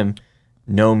for him,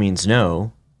 no means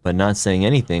no, but not saying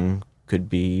anything could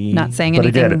be not saying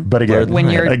anything. But again, when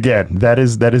you're that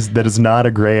is not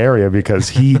a gray area because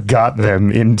he got them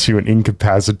into an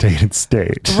incapacitated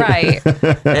state. Right.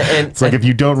 and it's like if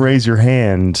you don't raise your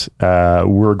hand,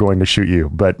 we're going to shoot you,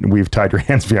 but we've tied your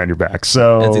hands behind your back.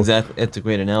 So it's a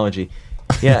great analogy.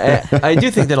 Yeah, I do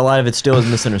think that a lot of it still is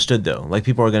misunderstood though. Like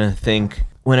people are going to think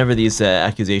whenever these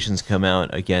accusations come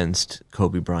out against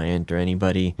Kobe Bryant or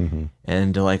anybody, mm-hmm.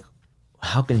 and they're like,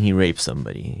 how can he rape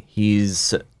somebody?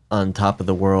 He's on top of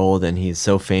the world and he's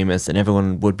so famous and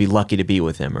everyone would be lucky to be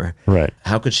with him, or right.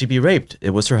 How could she be raped? It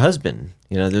was her husband.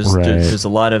 There's a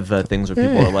lot of things where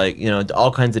people are like,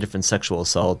 all kinds of different sexual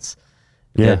assaults.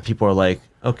 Yeah. People are like,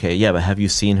 okay, yeah, but have you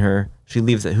seen her? Who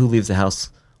leaves the house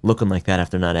looking like that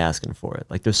after not asking for it?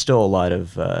 Like there's still a lot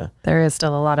of there is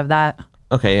still a lot of that.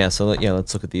 Okay, yeah, so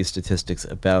let's look at these statistics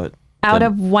about out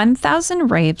of 1,000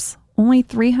 rapes, only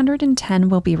 310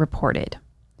 will be reported.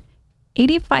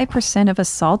 85% of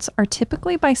assaults are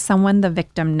typically by someone the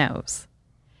victim knows.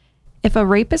 If a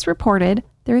rape is reported,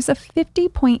 there is a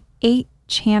 50.8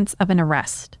 chance of an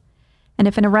arrest. And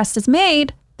if an arrest is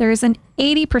made, there is an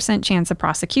 80% chance of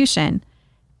prosecution.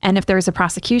 And if there's a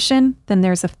prosecution, then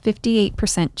there's a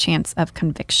 58% chance of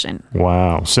conviction.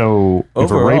 Wow. So if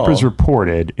a rape is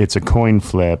reported, it's a coin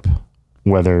flip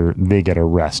whether they get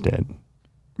arrested.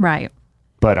 Right.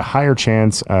 But a higher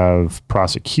chance of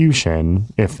prosecution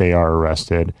if they are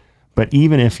arrested. But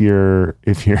even if you're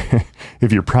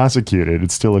prosecuted,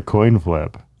 it's still a coin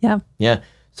flip. Yeah. Yeah.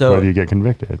 So whether you get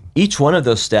convicted. Each one of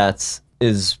those stats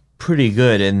is pretty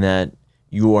good in that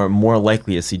you are more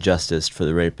likely to see justice for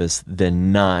the rapist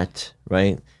than not,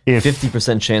 right?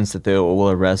 50% chance that they will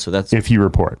arrest. So that's if you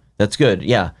report. That's good,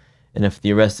 yeah. And if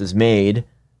the arrest is made,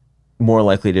 more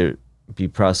likely to be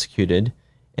prosecuted.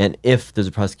 And if there's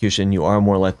a prosecution, you are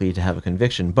more likely to have a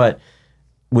conviction. But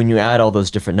when you add all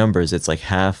those different numbers, it's like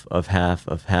half of half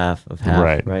of half of half,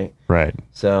 right? Right.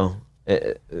 So,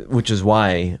 which is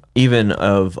why even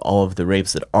of all of the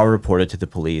rapes that are reported to the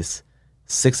police,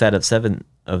 6 out of 7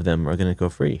 of them are going to go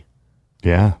free.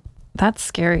 Yeah. That's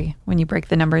scary when you break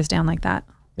the numbers down like that.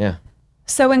 Yeah.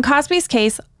 So in Cosby's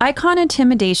case, icon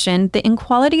intimidation, the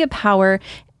inequality of power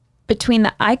between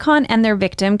the icon and their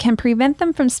victim can prevent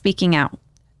them from speaking out.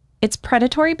 It's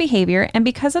predatory behavior, and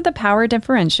because of the power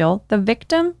differential, the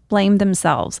victim blamed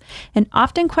themselves and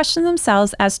often questioned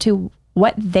themselves as to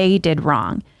what they did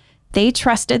wrong. They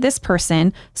trusted this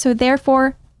person, so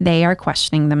therefore they are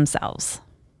questioning themselves.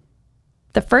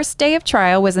 The first day of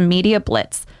trial was a media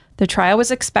blitz. The trial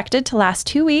was expected to last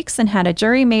 2 weeks and had a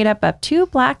jury made up of 2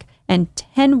 black and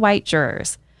 10 white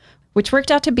jurors, which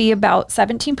worked out to be about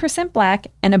 17% black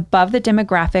and above the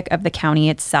demographic of the county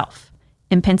itself.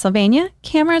 In Pennsylvania,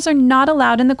 cameras are not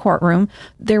allowed in the courtroom.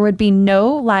 There would be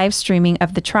no live streaming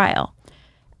of the trial.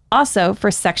 Also, for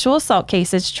sexual assault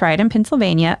cases tried in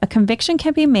Pennsylvania, a conviction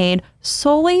can be made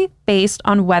solely based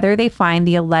on whether they find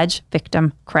the alleged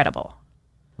victim credible.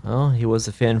 Well, he was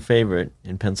a fan favorite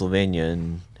in Pennsylvania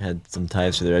and had some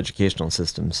ties to their educational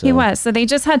system. So. He was. So they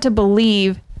just had to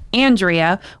believe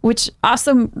Andrea, which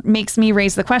also makes me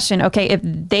raise the question, okay, if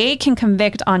they can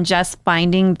convict on just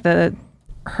finding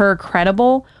her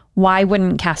credible, why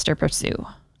wouldn't Castor pursue?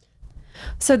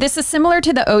 So this is similar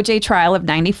to the OJ trial of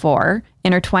 '94,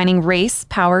 intertwining race,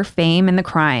 power, fame, and the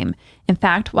crime. In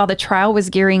fact, while the trial was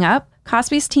gearing up,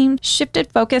 Cosby's team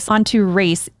shifted focus onto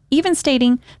race, even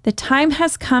stating, "The time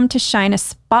has come to shine a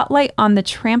spotlight on the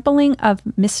trampling of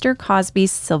Mr.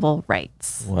 Cosby's civil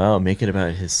rights." Wow, make it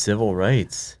about his civil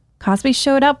rights. Cosby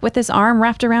showed up with his arm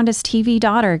wrapped around his TV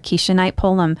daughter, Keisha Knight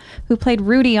Pullum, who played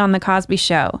Rudy on The Cosby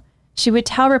Show. She would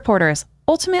tell reporters,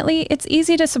 "Ultimately, it's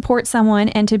easy to support someone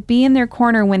and to be in their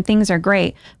corner when things are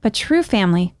great, but true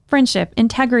family, friendship,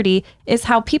 integrity is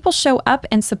how people show up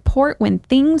and support when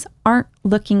things aren't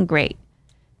looking great."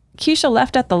 Keisha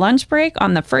left at the lunch break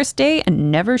on the first day and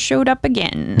never showed up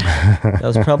again. That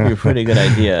was probably a pretty good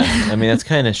idea. I mean, that's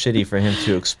kind of shitty for him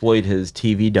to exploit his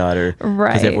TV daughter. Right.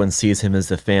 Because everyone sees him as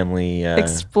the family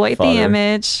exploit father. The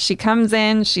image. She comes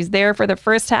in, she's there for the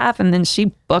first half, and then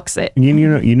she books it.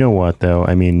 You know what, though?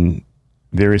 I mean,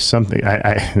 there is something,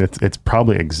 it's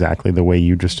probably exactly the way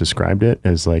you just described it,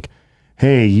 as like,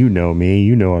 hey, you know me,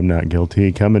 you know I'm not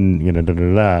guilty, come and,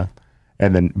 da-da-da-da.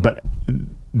 And then, but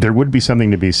there would be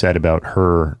something to be said about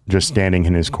her just standing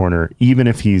in his corner, even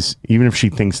if she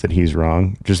thinks that he's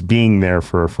wrong, just being there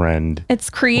for a friend. It's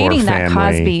creating that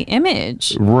Cosby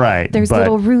image. Right. There's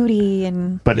little Rudy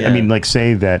and... But yeah. I mean, like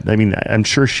say that, I mean, I'm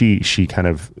sure she kind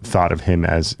of thought of him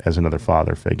as another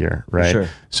father figure, right? Sure.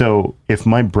 So if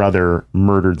my brother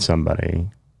murdered somebody,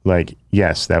 like,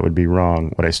 yes, that would be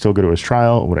wrong. Would I still go to his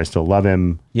trial? Would I still love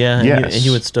him? Yeah. Yes. And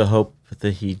you would still hope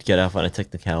that he'd get off on a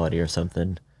technicality or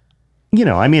something.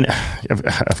 I mean,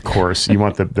 of course, you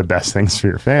want the best things for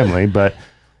your family, but,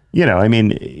 I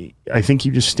mean, I think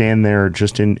you just stand there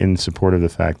just in support of the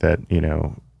fact that,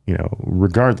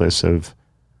 regardless of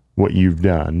what you've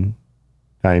done,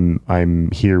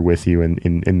 I'm here with you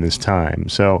in this time.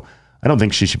 So I don't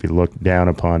think she should be looked down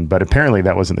upon, but apparently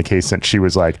that wasn't the case since she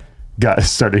was like,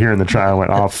 started hearing the trial and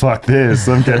went, oh, fuck this.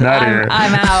 I'm getting out of here.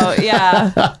 I'm out.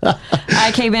 Yeah.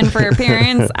 I came in for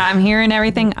appearance. I'm hearing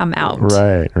everything. I'm out.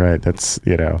 Right. That's,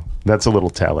 that's a little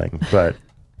telling, but.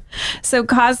 So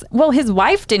his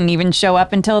wife didn't even show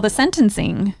up until the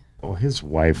sentencing. Well, his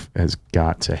wife has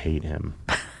got to hate him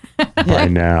by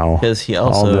now. Because he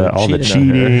also all the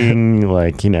cheating,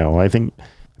 like, I think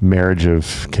marriage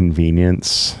of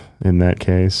convenience in that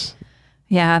case.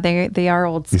 Yeah, they are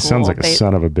old school. He sounds like a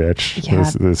son of a bitch, yeah,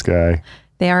 this guy.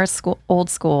 They are old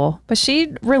school, but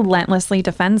she relentlessly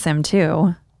defends him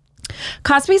too.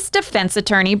 Cosby's defense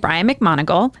attorney, Brian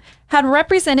McMonigal, had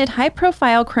represented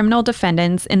high-profile criminal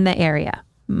defendants in the area.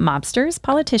 mobsters,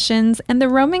 politicians, and the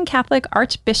Roman Catholic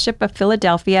Archbishop of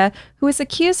Philadelphia, who was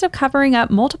accused of covering up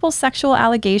multiple sexual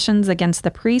allegations against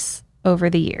the priests over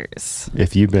the years.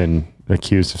 If you've been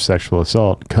accused of sexual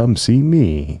assault, come see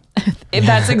me.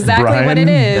 That's exactly Brian, what it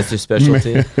is. That's your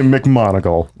specialty.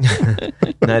 McMonagle.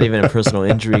 Not even a personal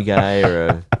injury guy or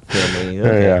a family.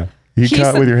 Okay. Yeah. You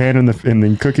caught with your hand in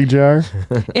the cookie jar?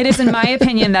 It is, in my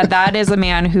opinion, that is a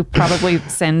man who probably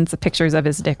sends pictures of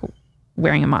his dick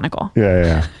wearing a monocle.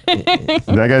 Yeah.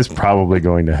 That guy's probably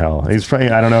going to hell. He's probably,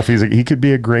 I don't know if he could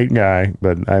be a great guy,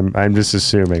 but I'm just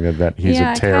assuming that he's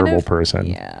a terrible person.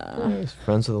 Yeah. He's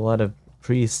friends with a lot of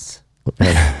priests.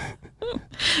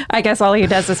 I guess all he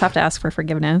does is have to ask for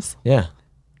forgiveness. Yeah.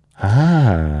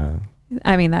 Ah.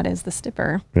 I mean, that is the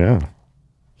stipper. Yeah.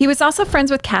 He was also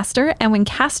friends with Castor, and when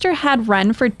Castor had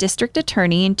run for district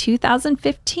attorney in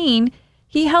 2015,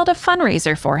 he held a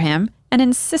fundraiser for him and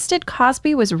insisted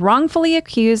Cosby was wrongfully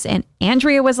accused and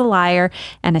Andrea was a liar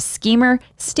and a schemer,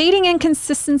 stating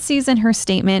inconsistencies in her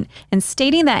statement and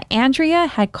stating that Andrea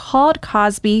had called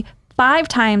Cosby 5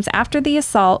 times after the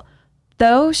assault,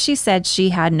 though she said she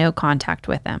had no contact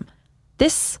with him.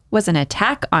 This was an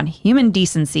attack on human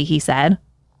decency, he said.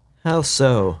 How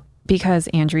so? Because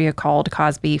Andrea called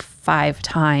Cosby 5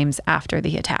 times after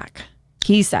the attack,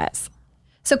 he says.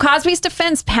 So Cosby's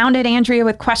defense pounded Andrea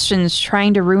with questions,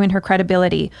 trying to ruin her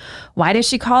credibility. Why did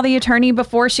she call the attorney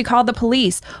before she called the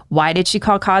police? Why did she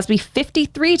call Cosby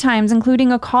 53 times,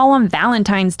 including a call on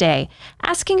Valentine's Day?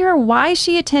 Asking her why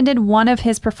she attended one of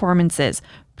his performances.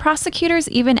 Prosecutors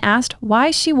even asked why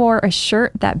she wore a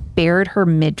shirt that bared her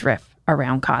midriff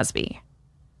around Cosby.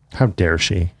 How dare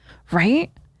she? Right?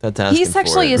 That's asking He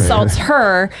sexually for it. assaults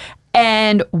her,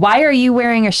 and why are you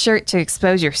wearing a shirt to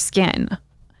expose your skin?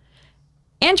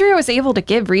 Andrea was able to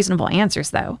give reasonable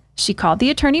answers, though. She called the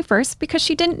attorney first because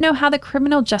she didn't know how the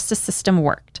criminal justice system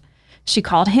worked. She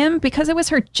called him because it was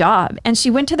her job, and she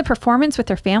went to the performance with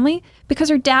her family because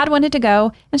her dad wanted to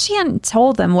go, and she hadn't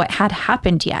told them what had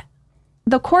happened yet.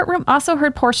 The courtroom also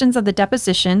heard portions of the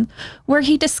deposition where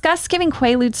he discussed giving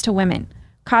quaaludes to women.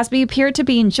 Cosby appeared to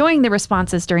be enjoying the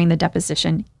responses during the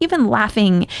deposition, even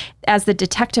laughing as the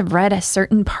detective read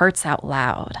certain parts out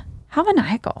loud. How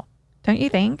maniacal, don't you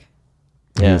think?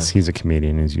 Yeah. He's a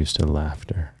comedian who's used to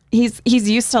laughter. He's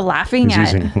used to laughing He's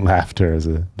at... using laughter as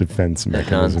a defense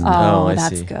mechanism. Oh, I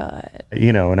that's see. good.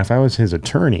 You know, and if I was his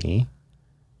attorney,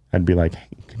 I'd be like, hey,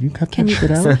 can you cut that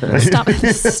shit out?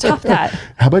 Stop that.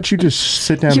 How about you just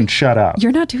sit down and shut up?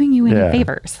 You're not doing you any Yeah.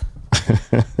 favors.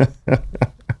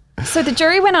 So the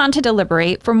jury went on to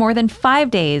deliberate for more than 5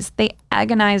 days. They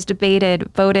agonized,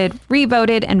 debated, voted,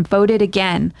 re-voted, and voted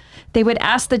again. They would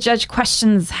ask the judge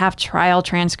questions, have trial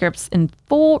transcripts in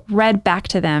full read back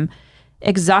to them.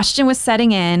 Exhaustion was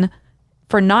setting in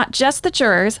for not just the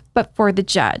jurors, but for the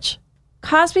judge.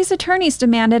 Cosby's attorneys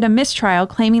demanded a mistrial,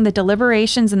 claiming the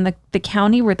deliberations in the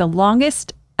county were the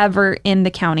longest ever in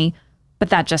the county, but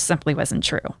that just simply wasn't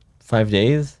true. 5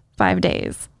 days? 5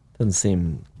 days. Doesn't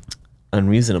seem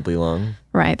unreasonably long.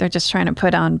 Right. They're just trying to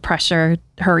put on pressure.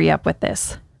 Hurry up with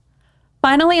this.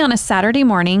 Finally, on a Saturday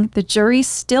morning, the jury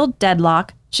still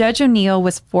deadlocked. Judge O'Neill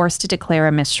was forced to declare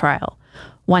a mistrial.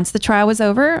 Once the trial was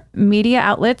over, media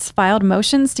outlets filed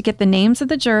motions to get the names of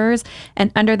the jurors, and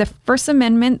under the First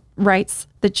Amendment rights,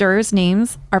 the jurors'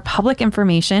 names are public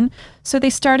information, so they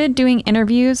started doing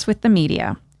interviews with the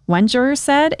media. One juror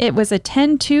said it was a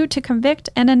 10-2 to convict,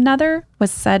 and another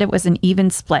said it was an even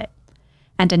split.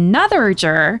 And another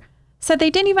juror said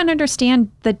they didn't even understand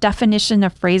the definition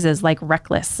of phrases like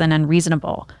reckless and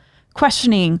unreasonable,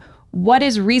 questioning what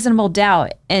is reasonable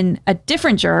doubt. And a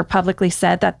different juror publicly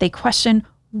said that they questioned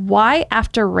why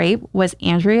after rape was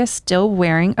Andrea still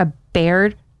wearing a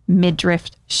bared midriff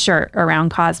shirt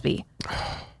around Cosby.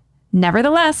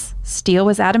 Nevertheless, Steele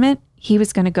was adamant he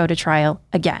was going to go to trial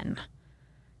again.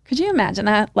 Could you imagine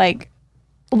that? Like,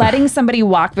 letting somebody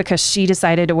walk because she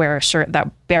decided to wear a shirt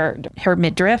that bared her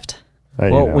midriff.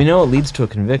 Well, we know it leads to a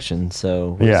conviction,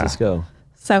 so where does this go?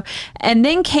 So, and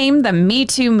then came the Me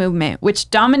Too movement, which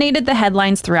dominated the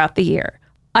headlines throughout the year.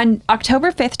 On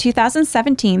October 5th,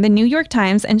 2017, the New York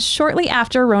Times, and shortly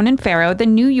after Ronan Farrow, the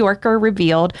New Yorker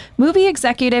revealed movie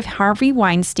executive Harvey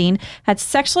Weinstein had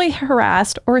sexually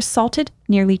harassed or assaulted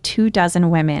nearly 24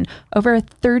 women over a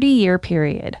 30-year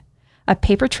period. A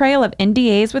paper trail of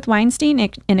NDAs with Weinstein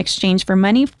in exchange for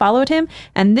money followed him,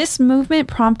 and this movement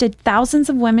prompted thousands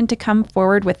of women to come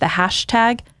forward with the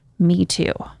hashtag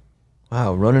 #MeToo.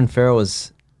 Wow, Ronan Farrow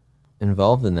was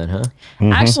involved in that, huh?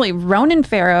 Mm-hmm. Actually, Ronan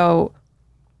Farrow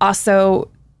also,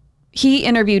 he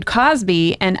interviewed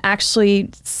Cosby and actually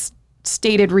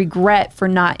stated regret for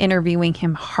not interviewing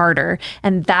him harder.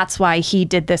 And that's why he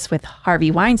did this with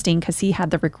Harvey Weinstein, because he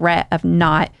had the regret of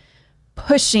not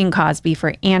pushing Cosby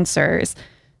for answers.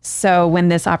 So when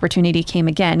this opportunity came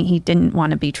again, he didn't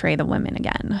want to betray the women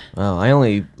again. Well, I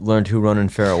only learned who Ronan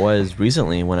Farrow was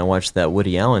recently when I watched that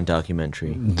Woody Allen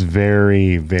documentary. It's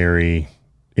very, very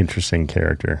interesting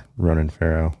character, Ronan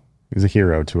Farrow. He's a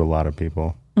hero to a lot of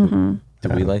people. Mm-hmm.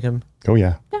 Did we like him? Oh,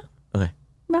 yeah. Yeah. Okay.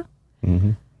 Yeah.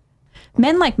 Mm-hmm.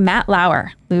 Men like Matt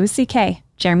Lauer, Louis C.K.,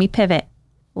 Jeremy Piven,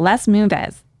 Les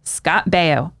Moonves, Scott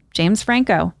Baio, James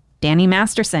Franco, Danny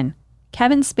Masterson,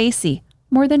 Kevin Spacey,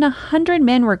 more than 100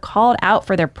 men were called out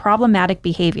for their problematic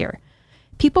behavior.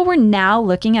 People were now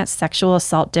looking at sexual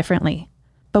assault differently.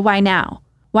 But why now?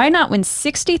 Why not when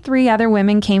 63 other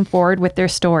women came forward with their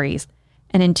stories?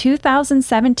 And in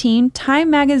 2017, Time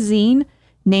magazine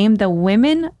named the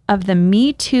women of the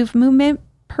Me Too movement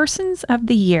Persons of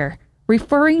the Year,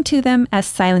 referring to them as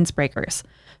silence breakers.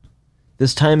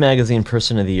 This Time magazine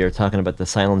Person of the Year, talking about the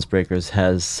silence breakers,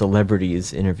 has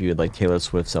celebrities interviewed like Taylor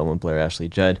Swift, Selma Blair, Ashley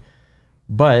Judd.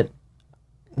 But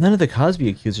none of the Cosby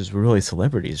accusers were really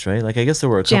celebrities, right? Like, I guess there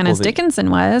were a couple Janice Dickinson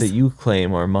was. that you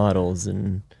claim are models.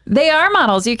 And They are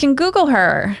models. You can Google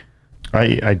her.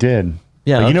 I did.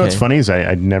 yeah, But you know what's okay. funny is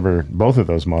I'd never, both of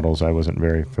those models I wasn't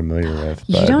very familiar with.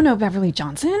 You but don't know Beverly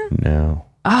Johnson? No.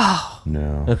 Oh,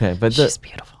 No. Okay, but she's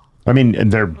beautiful. I mean,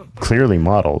 they're clearly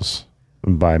models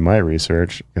by my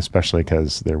research, especially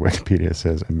because their Wikipedia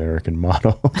says American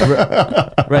model.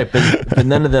 right, but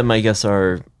none of them, I guess,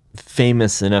 are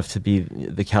famous enough to be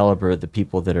the caliber of the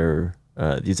people that are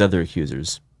these other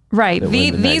accusers. Right. that were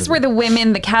in the These were the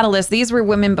women, the catalysts. These were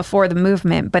women before the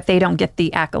movement, but they don't get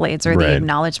the accolades or the Right.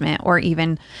 acknowledgement or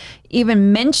even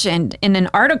mentioned in an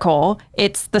article.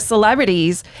 It's the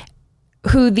celebrities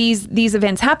who these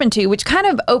events happen to, which kind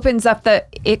of opens up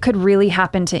it could really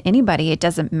happen to anybody. It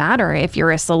doesn't matter if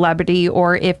you're a celebrity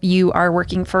or if you are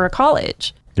working for a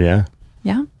college. Yeah.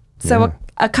 Yeah. So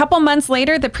a couple months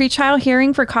later, the pretrial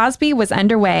hearing for Cosby was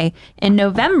underway. In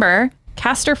November,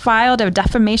 Castor filed a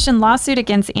defamation lawsuit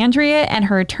against Andrea and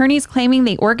her attorneys, claiming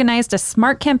they organized a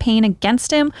smart campaign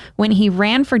against him when he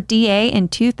ran for DA in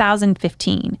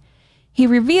 2015. He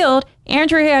revealed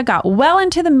Andrea got well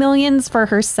into the millions for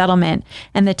her settlement,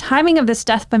 and the timing of this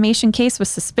defamation case was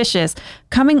suspicious,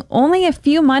 coming only a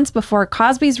few months before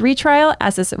Cosby's retrial,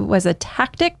 as it was a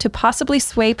tactic to possibly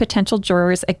sway potential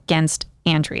jurors against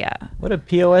Andrea. What a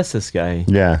POS, this guy.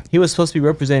 Yeah. He was supposed to be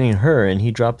representing her, and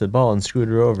he dropped the ball and screwed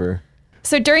her over.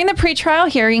 So during the pretrial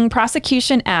hearing,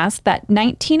 prosecution asked that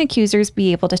 19 accusers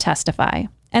be able to testify.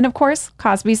 And of course,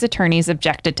 Cosby's attorneys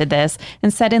objected to this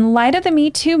and said in light of the Me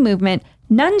Too movement,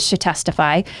 none should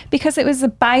testify because it was a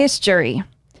biased jury.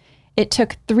 It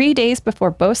took 3 days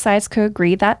before both sides could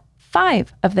agree that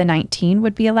 5 of the 19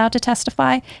 would be allowed to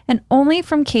testify, and only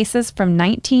from cases from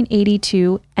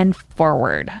 1982 and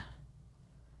forward.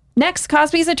 Next,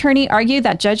 Cosby's attorney argued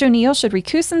that Judge O'Neill should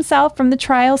recuse himself from the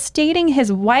trial, stating his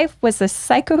wife was a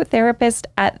psychotherapist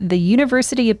at the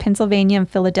University of Pennsylvania in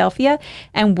Philadelphia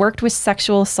and worked with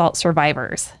sexual assault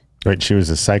survivors. Wait, she was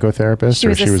a psychotherapist She or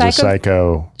was she a was a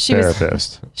She was-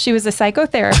 psychotherapist? She was a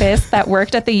psychotherapist that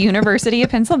worked at the University of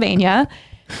Pennsylvania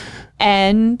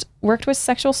and worked with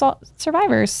sexual assault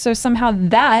survivors. So somehow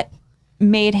that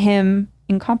made him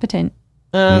incompetent.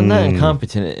 Not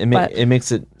incompetent. But- It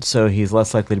makes it so he's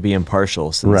less likely to be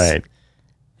impartial since Right.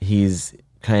 he's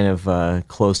kind of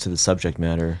close to the subject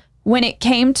matter. When it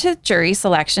came to jury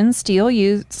selection, Steele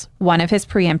used one of his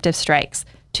preemptive strikes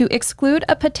to exclude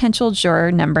a potential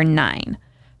juror number 9.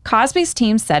 Cosby's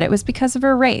team said it was because of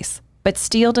her race, but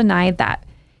Steele denied that.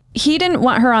 He didn't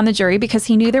want her on the jury because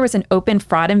he knew there was an open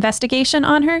fraud investigation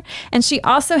on her, and she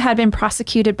also had been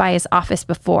prosecuted by his office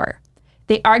before.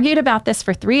 They argued about this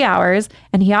for 3 hours,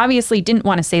 and he obviously didn't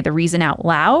want to say the reason out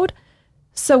loud.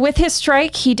 So with his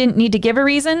strike, he didn't need to give a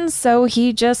reason, so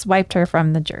he just wiped her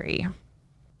from the jury.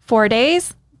 4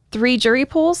 days, 3 jury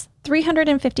pools,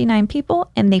 359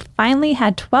 people, and they finally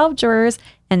had 12 jurors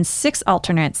and 6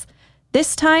 alternates.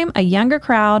 This time, a younger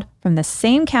crowd from the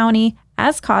same county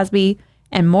as Cosby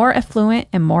and more affluent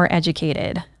and more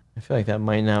educated. I feel like that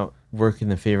might not work in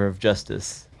the favor of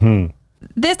justice.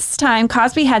 This time,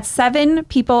 Cosby had 7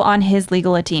 people on his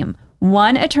legal team.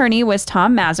 One attorney was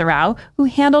Tom Mazerow, who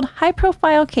handled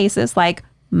high-profile cases like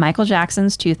Michael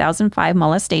Jackson's 2005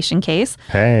 molestation case,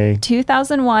 Hey.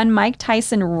 2001 Mike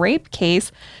Tyson rape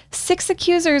case. 6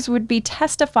 accusers would be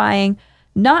testifying,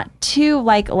 not 2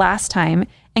 like last time.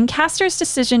 And Castor's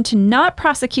decision to not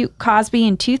prosecute Cosby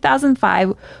in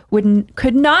 2005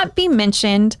 could not be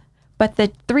mentioned, but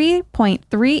the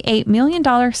 $3.38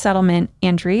 million settlement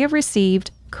Andrea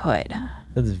received could.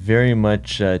 That's very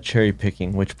much cherry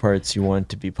picking which parts you want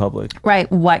to be public.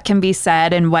 Right. What can be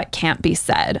said and what can't be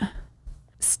said.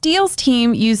 Steele's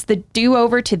team used the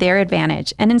do-over to their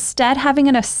advantage, and instead having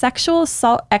a sexual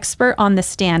assault expert on the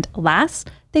stand last,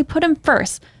 they put him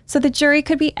first so the jury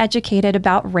could be educated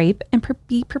about rape and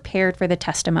be prepared for the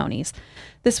testimonies.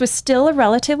 This was still a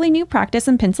relatively new practice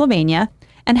in Pennsylvania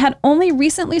and had only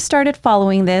recently started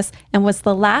following this and was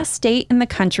the last state in the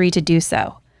country to do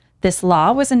so. This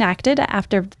law was enacted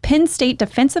after Penn State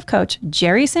defensive coach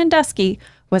Jerry Sandusky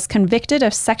was convicted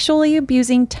of sexually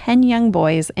abusing 10 young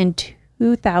boys in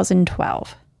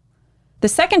 2012. The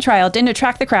second trial didn't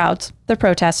attract the crowds, the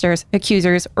protesters,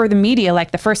 accusers, or the media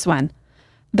like the first one.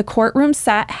 The courtroom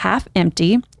sat half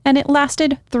empty, and it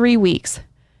lasted 3 weeks.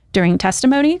 During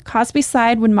testimony, Cosby's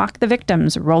side would mock the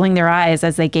victims, rolling their eyes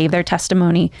as they gave their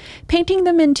testimony, painting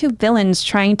them into villains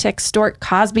trying to extort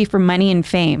Cosby for money and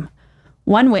fame.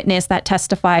 One witness that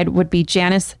testified would be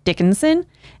Janice Dickinson,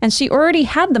 and she already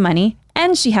had the money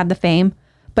and she had the fame,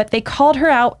 but they called her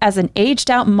out as an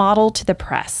aged-out model to the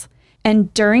press.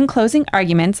 And during closing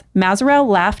arguments, Mazarel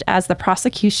laughed as the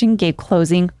prosecution gave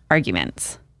closing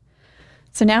arguments.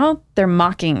 So now they're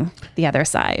mocking the other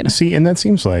side. See, and that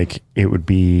seems like it would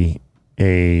be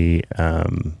a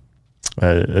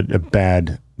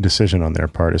bad decision on their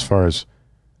part as far as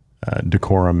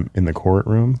decorum in the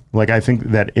courtroom. Like, I think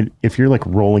that if you're like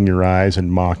rolling your eyes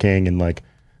and mocking and like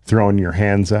throwing your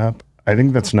hands up, I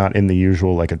think that's not in the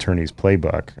usual like attorney's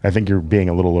playbook. I think you're being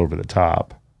a little over the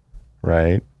top,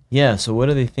 right? Yeah. So what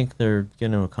do they think they're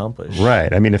going to accomplish?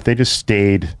 Right. I mean, if they just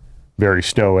stayed very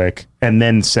stoic and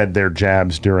then said their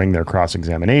jabs during their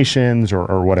cross-examinations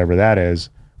or whatever that is,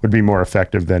 would be more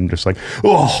effective than just like,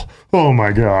 oh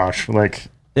my gosh. Like,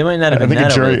 they might not have been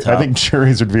that over the top. I think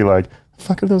juries would be like, the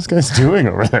fuck are those guys doing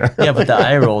over there? Yeah, but the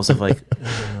eye rolls of like,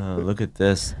 look at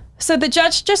this. So the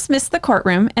judge dismissed the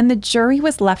courtroom and the jury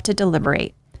was left to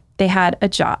deliberate. They had a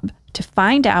job to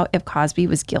find out if Cosby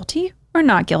was guilty or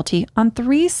not guilty on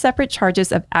 3 separate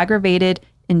charges of aggravated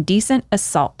indecent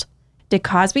assault. Did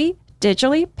Cosby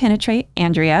digitally penetrate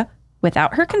Andrea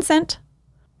without her consent,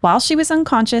 while she was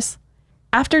unconscious,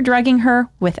 after drugging her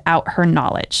without her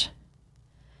knowledge?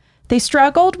 They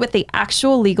struggled with the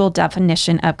actual legal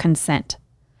definition of consent.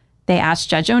 They asked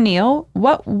Judge O'Neill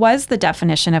what was the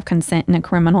definition of consent in a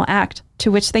criminal act,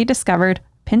 to which they discovered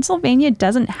Pennsylvania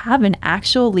doesn't have an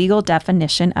actual legal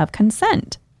definition of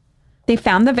consent. They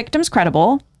found the victims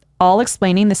credible, all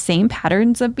explaining the same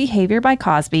patterns of behavior by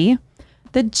Cosby.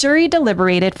 The jury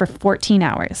deliberated for 14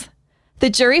 hours. The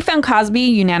jury found Cosby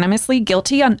unanimously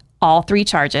guilty on all 3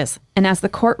 charges, and as the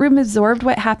courtroom absorbed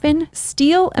what happened,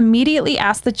 Steele immediately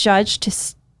asked the judge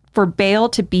for bail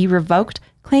to be revoked,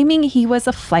 claiming he was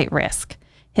a flight risk,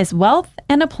 his wealth,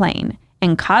 and a plane.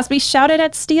 And Cosby shouted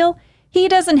at Steele, "He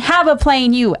doesn't have a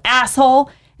plane, you asshole!"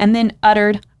 and then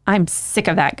uttered, "I'm sick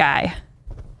of that guy."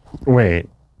 Wait,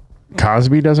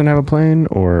 Cosby doesn't have a plane,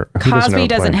 or Cosby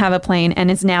doesn't have a plane and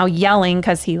is now yelling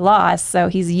because he lost. So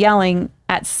he's yelling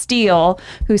at Steele,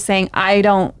 who's saying, "I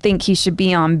don't think he should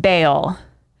be on bail."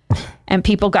 And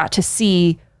people got to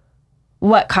see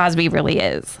what Cosby really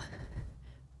is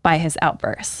by his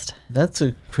outburst. That's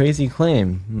a crazy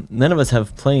claim. None of us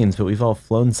have planes, but we've all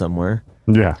flown somewhere.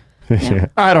 Yeah.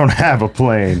 I don't have a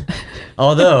plane.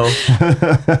 Although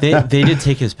they did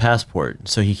take his passport,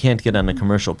 so he can't get on a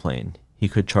commercial plane. He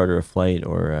could charter a flight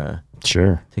or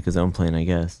sure take his own plane, I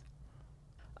guess.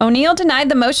 O'Neill denied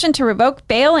the motion to revoke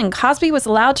bail, and Cosby was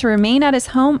allowed to remain at his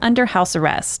home under house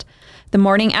arrest. The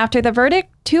morning after the verdict,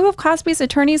 2 of Cosby's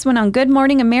attorneys went on Good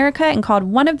Morning America and called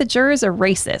one of the jurors a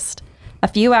racist. A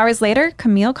few hours later,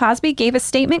 Camille Cosby gave a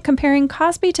statement comparing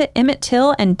Cosby to Emmett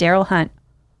Till and Daryl Hunt.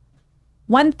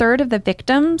 1/3 of the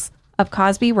victims of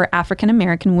Cosby were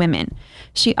African-American women.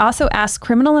 She also asked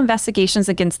criminal investigations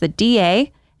against the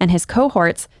DA and his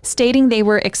cohorts, stating they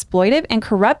were exploitive and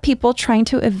corrupt people trying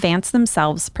to advance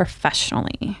themselves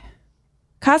professionally.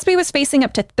 Cosby was facing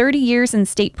up to 30 years in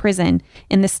state prison.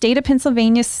 In the state of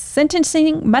Pennsylvania,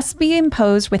 sentencing must be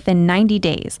imposed within 90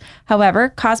 days.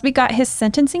 However, Cosby got his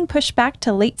sentencing pushed back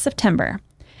to late September.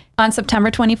 On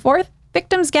September 24th,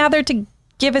 victims gathered to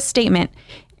give a statement.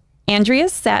 Andrea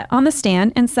sat on the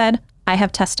stand and said, "I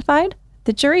have testified,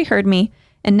 the jury heard me,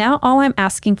 and now all I'm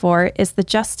asking for is the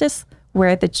justice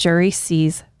where the jury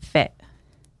sees fit."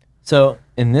 So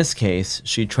in this case,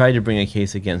 she tried to bring a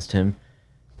case against him.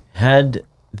 Had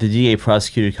the DA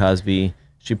prosecuted Cosby,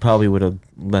 she probably would have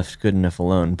left good enough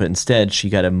alone. But instead, she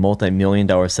got a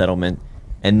multi-million-dollar settlement,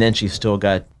 and then she still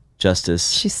got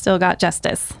justice. She still got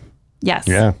justice. Yes.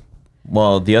 Yeah.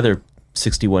 While the other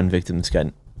 61 victims got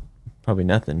Probably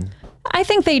nothing. I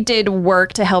think they did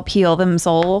work to help heal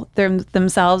themselves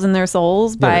and their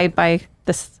souls by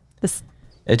this.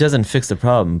 It doesn't fix the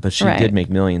problem, but she Right. did make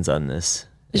millions on this,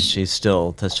 and she's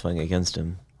still testifying against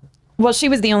him. Well, she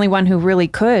was the only one who really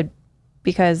could,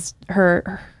 because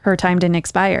her time didn't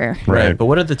expire. Right. But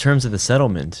what are the terms of the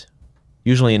settlement?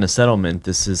 Usually in a settlement,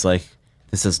 this is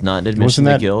not an admission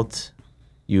of guilt.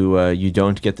 You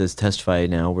don't get to testify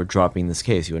now. We're dropping this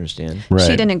case. You understand? Right.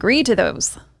 She didn't agree to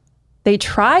those. They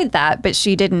tried that, but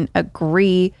she didn't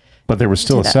agree. But there was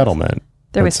still a settlement.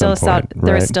 There was still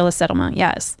a settlement.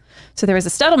 Yes. So there was a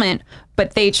settlement,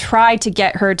 but they tried to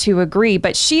get her to agree,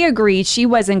 but she agreed she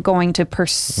wasn't going to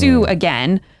pursue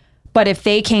again. But if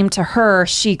they came to her,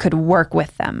 she could work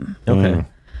with them. Okay.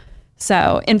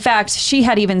 So, in fact, she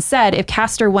had even said if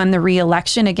Castor won the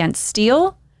re-election against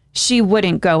Steele, she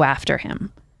wouldn't go after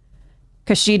him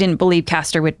because she didn't believe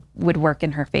Castor would work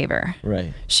in her favor.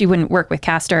 Right. She wouldn't work with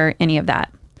Castor, any of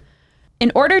that.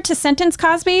 In order to sentence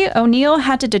Cosby, O'Neill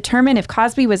had to determine if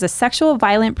Cosby was a sexual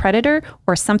violent predator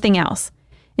or something else.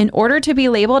 In order to be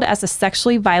labeled as a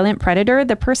sexually violent predator,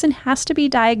 the person has to be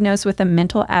diagnosed with a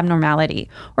mental abnormality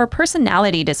or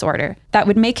personality disorder that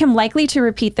would make him likely to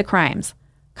repeat the crimes.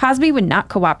 Cosby would not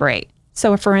cooperate,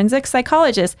 so a forensic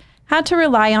psychologist had to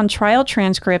rely on trial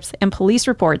transcripts and police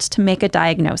reports to make a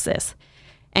diagnosis,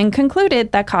 and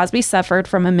concluded that Cosby suffered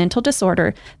from a mental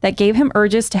disorder that gave him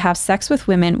urges to have sex with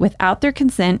women without their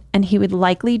consent, and he would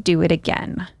likely do it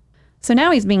again. So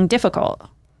now he's being difficult.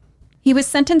 He was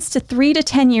sentenced to 3 to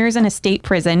 10 years in a state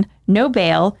prison, no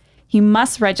bail. He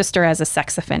must register as a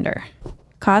sex offender.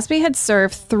 Cosby had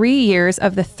served 3 years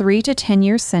of the 3 to 10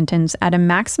 year sentence at a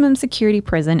maximum security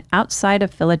prison outside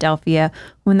of Philadelphia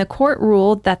when the court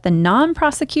ruled that the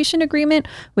non-prosecution agreement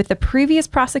with the previous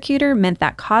prosecutor meant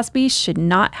that Cosby should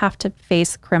not have to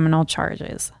face criminal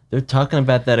charges. They're talking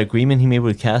about that agreement he made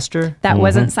with Castor? That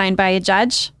wasn't signed by a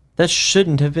judge? That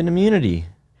shouldn't have been immunity.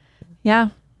 Yeah.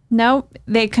 No,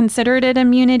 they considered it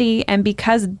immunity, and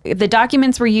because the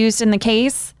documents were used in the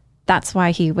case, that's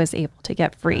why he was able to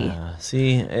get free.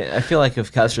 See, I feel like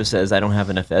if Castor says, I don't have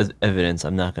enough evidence,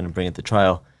 I'm not going to bring it to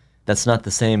trial, that's not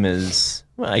the same as,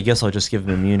 well, I guess I'll just give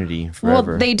him immunity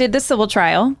forever. Well, they did the civil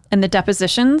trial, and the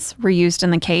depositions were used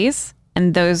in the case,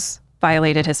 and those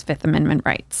violated his Fifth Amendment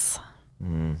rights.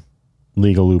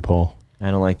 Legal loophole.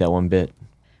 I don't like that one bit.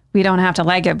 We don't have to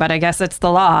like it, but I guess it's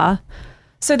the law.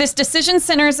 So this decision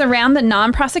centers around the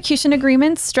non-prosecution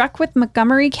agreement struck with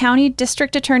Montgomery County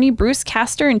District Attorney Bruce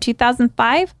Castor in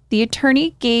 2005. The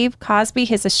attorney gave Cosby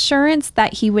his assurance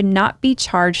that he would not be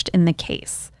charged in the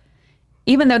case.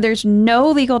 Even though there's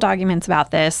no legal documents about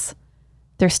this,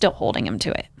 they're still holding him to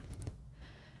it.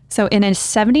 So in a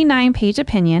 79-page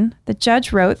opinion, the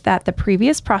judge wrote that the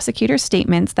previous prosecutor's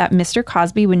statements that Mr.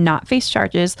 Cosby would not face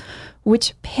charges,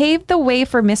 which paved the way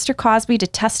for Mr. Cosby to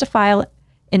testify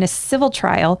in a civil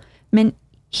trial, meant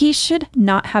he should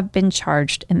not have been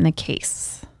charged in the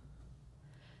case.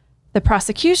 The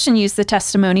prosecution used the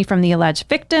testimony from the alleged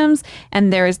victims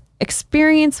and their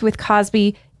experience with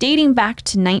Cosby dating back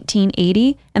to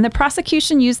 1980, and the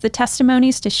prosecution used the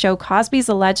testimonies to show Cosby's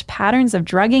alleged patterns of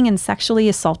drugging and sexually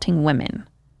assaulting women.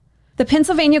 The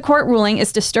Pennsylvania court ruling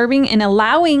is disturbing in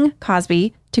allowing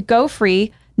Cosby to go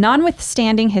free,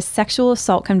 notwithstanding his sexual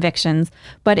assault convictions,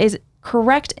 but is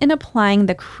correct in applying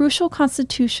the crucial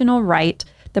constitutional right,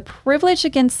 the privilege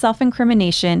against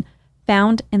self-incrimination,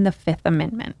 found in the Fifth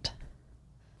Amendment.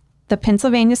 The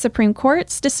Pennsylvania Supreme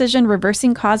Court's decision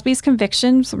reversing Cosby's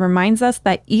convictions reminds us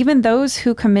that even those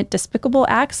who commit despicable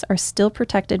acts are still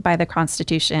protected by the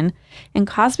Constitution, and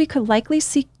Cosby could likely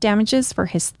seek damages for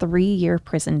his 3-year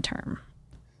prison term.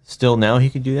 Still now he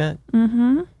could do that?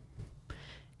 Mm-hmm.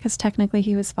 Because technically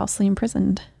he was falsely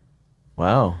imprisoned.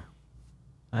 Wow.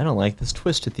 I don't like this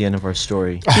twist at the end of our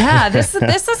story. Yeah, this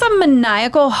is a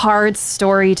maniacal, hard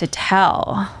story to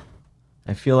tell.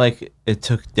 I feel like it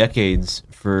took decades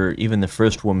for even the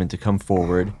first woman to come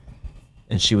forward,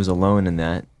 and she was alone in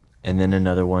that, and then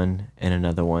another one, and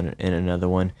another one, and another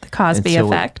one. The Cosby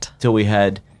effect. Till we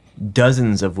had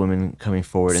dozens of women coming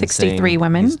forward 63 and saying,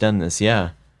 women. He's done this,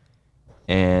 yeah.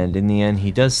 And in the end,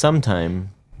 he does sometime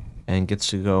and gets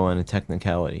to go on a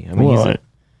technicality. I mean,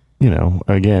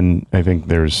 again, I think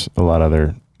there's a lot of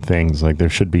other things, like there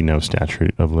should be no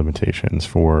statute of limitations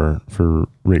for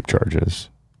rape charges,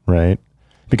 right?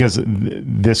 Because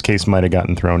this case might have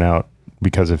gotten thrown out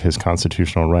because of his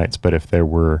constitutional rights, but if there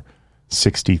were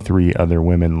 63 other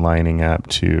women lining up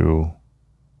to,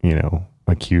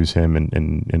 accuse him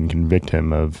and convict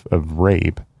him of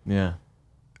rape, yeah,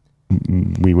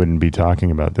 we wouldn't be talking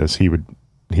about this. He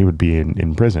would be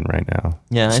in prison right now.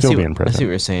 Yeah, still be in prison. I see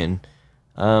what you're saying.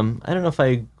 I don't know if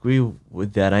I agree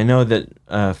with that. I know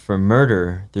that for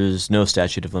murder, there's no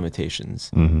statute of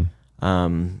limitations.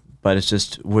 But it's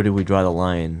just, where do we draw the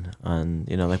line on,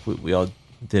 like we all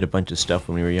did a bunch of stuff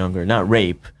when we were younger. Not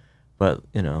rape, but,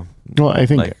 Well, I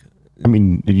think,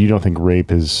 you don't think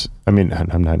rape is, I'm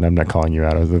not calling you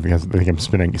out. I think I'm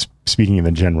speaking in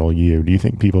the general you. Do you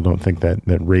think people don't think that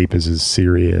rape is as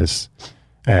serious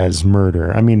as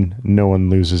murder? No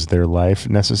one loses their life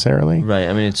necessarily. Right.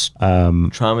 It's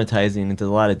traumatizing. It does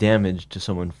a lot of damage to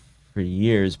someone for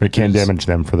years. But it can damage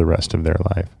them for the rest of their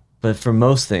life. But for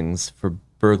most things, for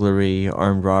burglary,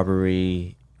 armed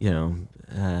robbery,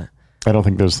 I don't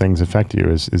think those things affect you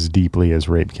as deeply as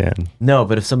rape can. No,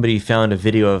 but if somebody found a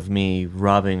video of me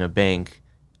robbing a bank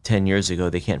 10 years ago,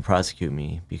 they can't prosecute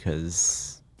me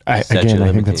because... I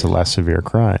think that's a less severe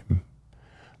crime.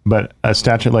 But a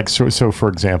statute so for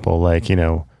example,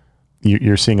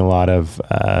 you're seeing a lot of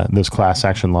those class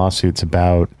action lawsuits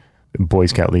about Boy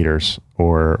Scout leaders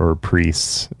or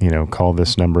priests, call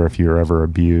this number if you're ever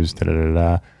abused,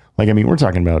 da-da-da-da. We're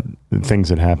talking about things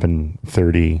that happened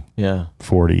 30,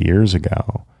 40 years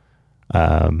ago.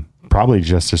 Probably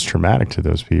just as traumatic to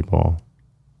those people.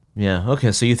 Yeah.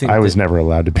 Okay. So you think I was never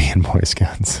allowed to be in Boy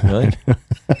Scouts. Really?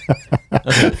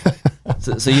 Okay.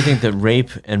 So you think that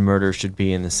rape and murder should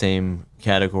be in the same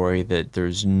category, that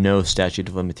there's no statute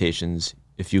of limitations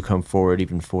if you come forward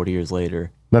even 40 years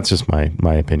later? That's just my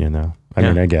opinion, though.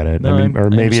 I get it. No,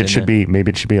 maybe it should be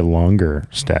a longer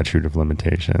statute of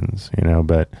limitations,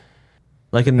 but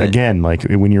again,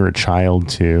 when you're a child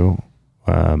too,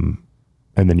 and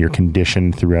then you're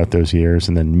conditioned throughout those years,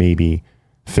 and then maybe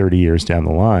 30 years down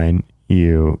the line,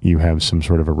 you have some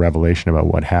sort of a revelation about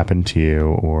what happened to you,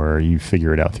 or you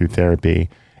figure it out through therapy,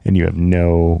 and you have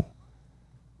no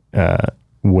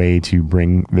way to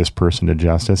bring this person to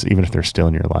justice, even if they're still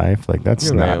in your life.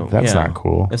 That's not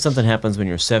cool. If something happens when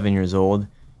you're 7 years old,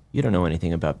 you don't know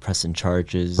anything about pressing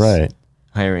charges, right?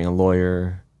 Hiring a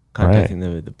lawyer, contacting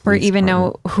the police, or even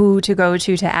know who to go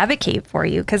to advocate for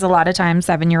you. Because a lot of times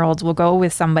 7-year-olds will go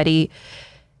with somebody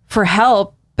for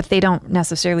help, but they don't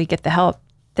necessarily get the help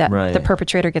that the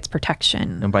perpetrator gets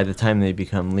protection. And by the time they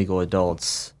become legal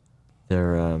adults,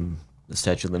 their the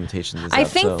statute of limitations is I up,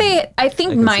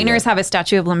 think minors have a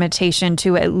statute of limitation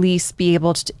to at least be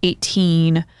able to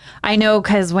 18. I know,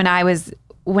 because when I was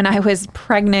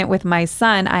pregnant with my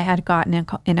son, I had gotten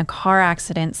in a car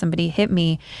accident. Somebody hit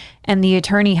me, and the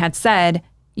attorney had said,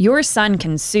 your son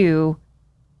can sue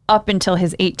up until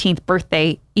his 18th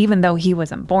birthday, even though he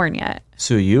wasn't born yet.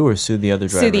 Sue you or sue the other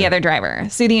driver? Sue the other driver.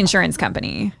 Sue the insurance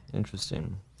company.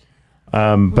 Interesting.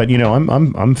 But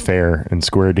I'm fair and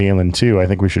square dealing too. I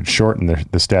think we should shorten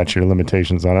the statute of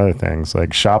limitations on other things,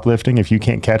 like shoplifting. If you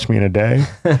can't catch me in a day.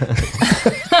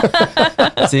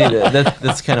 See,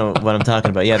 that's kind of what I'm talking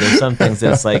about. Yeah, there's some things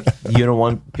that's you don't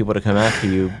want people to come after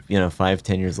you,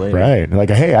 5-10 years later. Right.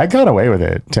 Hey, I got away with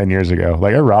it 10 years ago.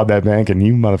 I robbed that bank and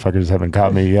you motherfuckers haven't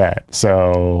caught me yet.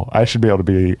 So I should be able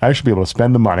to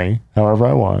spend the money however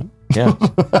I want. Yeah.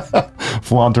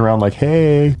 Flaunt around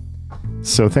hey.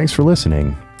 So thanks for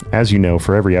listening. As you know,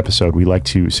 for every episode, we like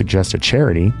to suggest a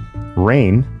charity.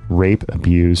 RAINN, Rape,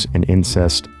 Abuse, and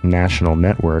Incest National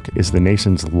Network, is the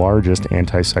nation's largest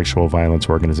anti-sexual violence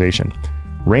organization.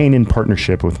 RAINN, in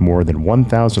partnership with more than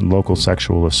 1,000 local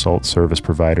sexual assault service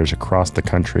providers across the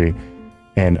country,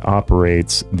 and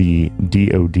operates the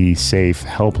DoD Safe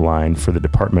helpline for the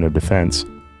Department of Defense.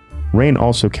 RAINN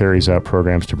also carries out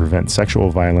programs to prevent sexual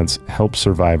violence, help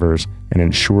survivors, and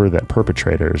ensure that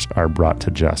perpetrators are brought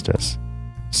to justice.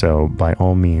 So, by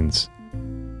all means,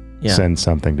 send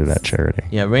something to that charity.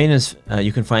 Yeah, RAINN is,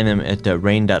 you can find them at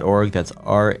rainn.org. That's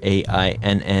RAINN.org.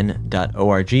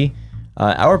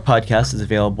 Our podcast is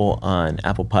available on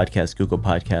Apple Podcasts, Google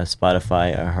Podcasts,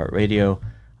 Spotify, iHeartRadio,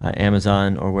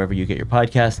 Amazon, or wherever you get your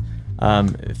podcasts.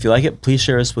 If you like it, please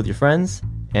share us with your friends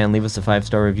and leave us a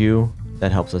 5-star review.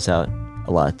 That helps us out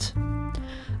a lot.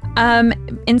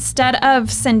 Instead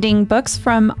of sending books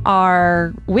from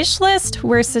our wish list,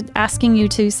 we're asking you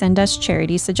to send us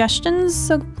charity suggestions.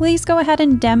 So please go ahead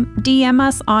and DM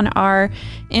us on our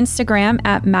Instagram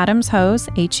at Madam's Hoes,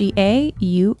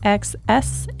 HEAUXS,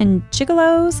 and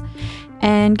Gigolos,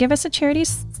 and give us a charity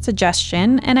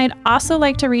suggestion. And I'd also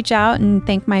like to reach out and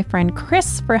thank my friend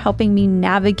Chris for helping me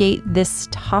navigate this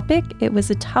topic. It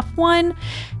was a tough one.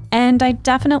 And I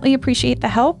definitely appreciate the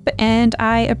help, and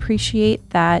I appreciate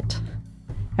that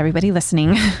everybody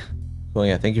listening. Well,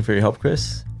 yeah, thank you for your help,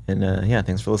 Chris. And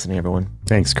thanks for listening, everyone.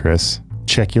 Thanks, Chris.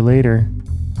 Check you later.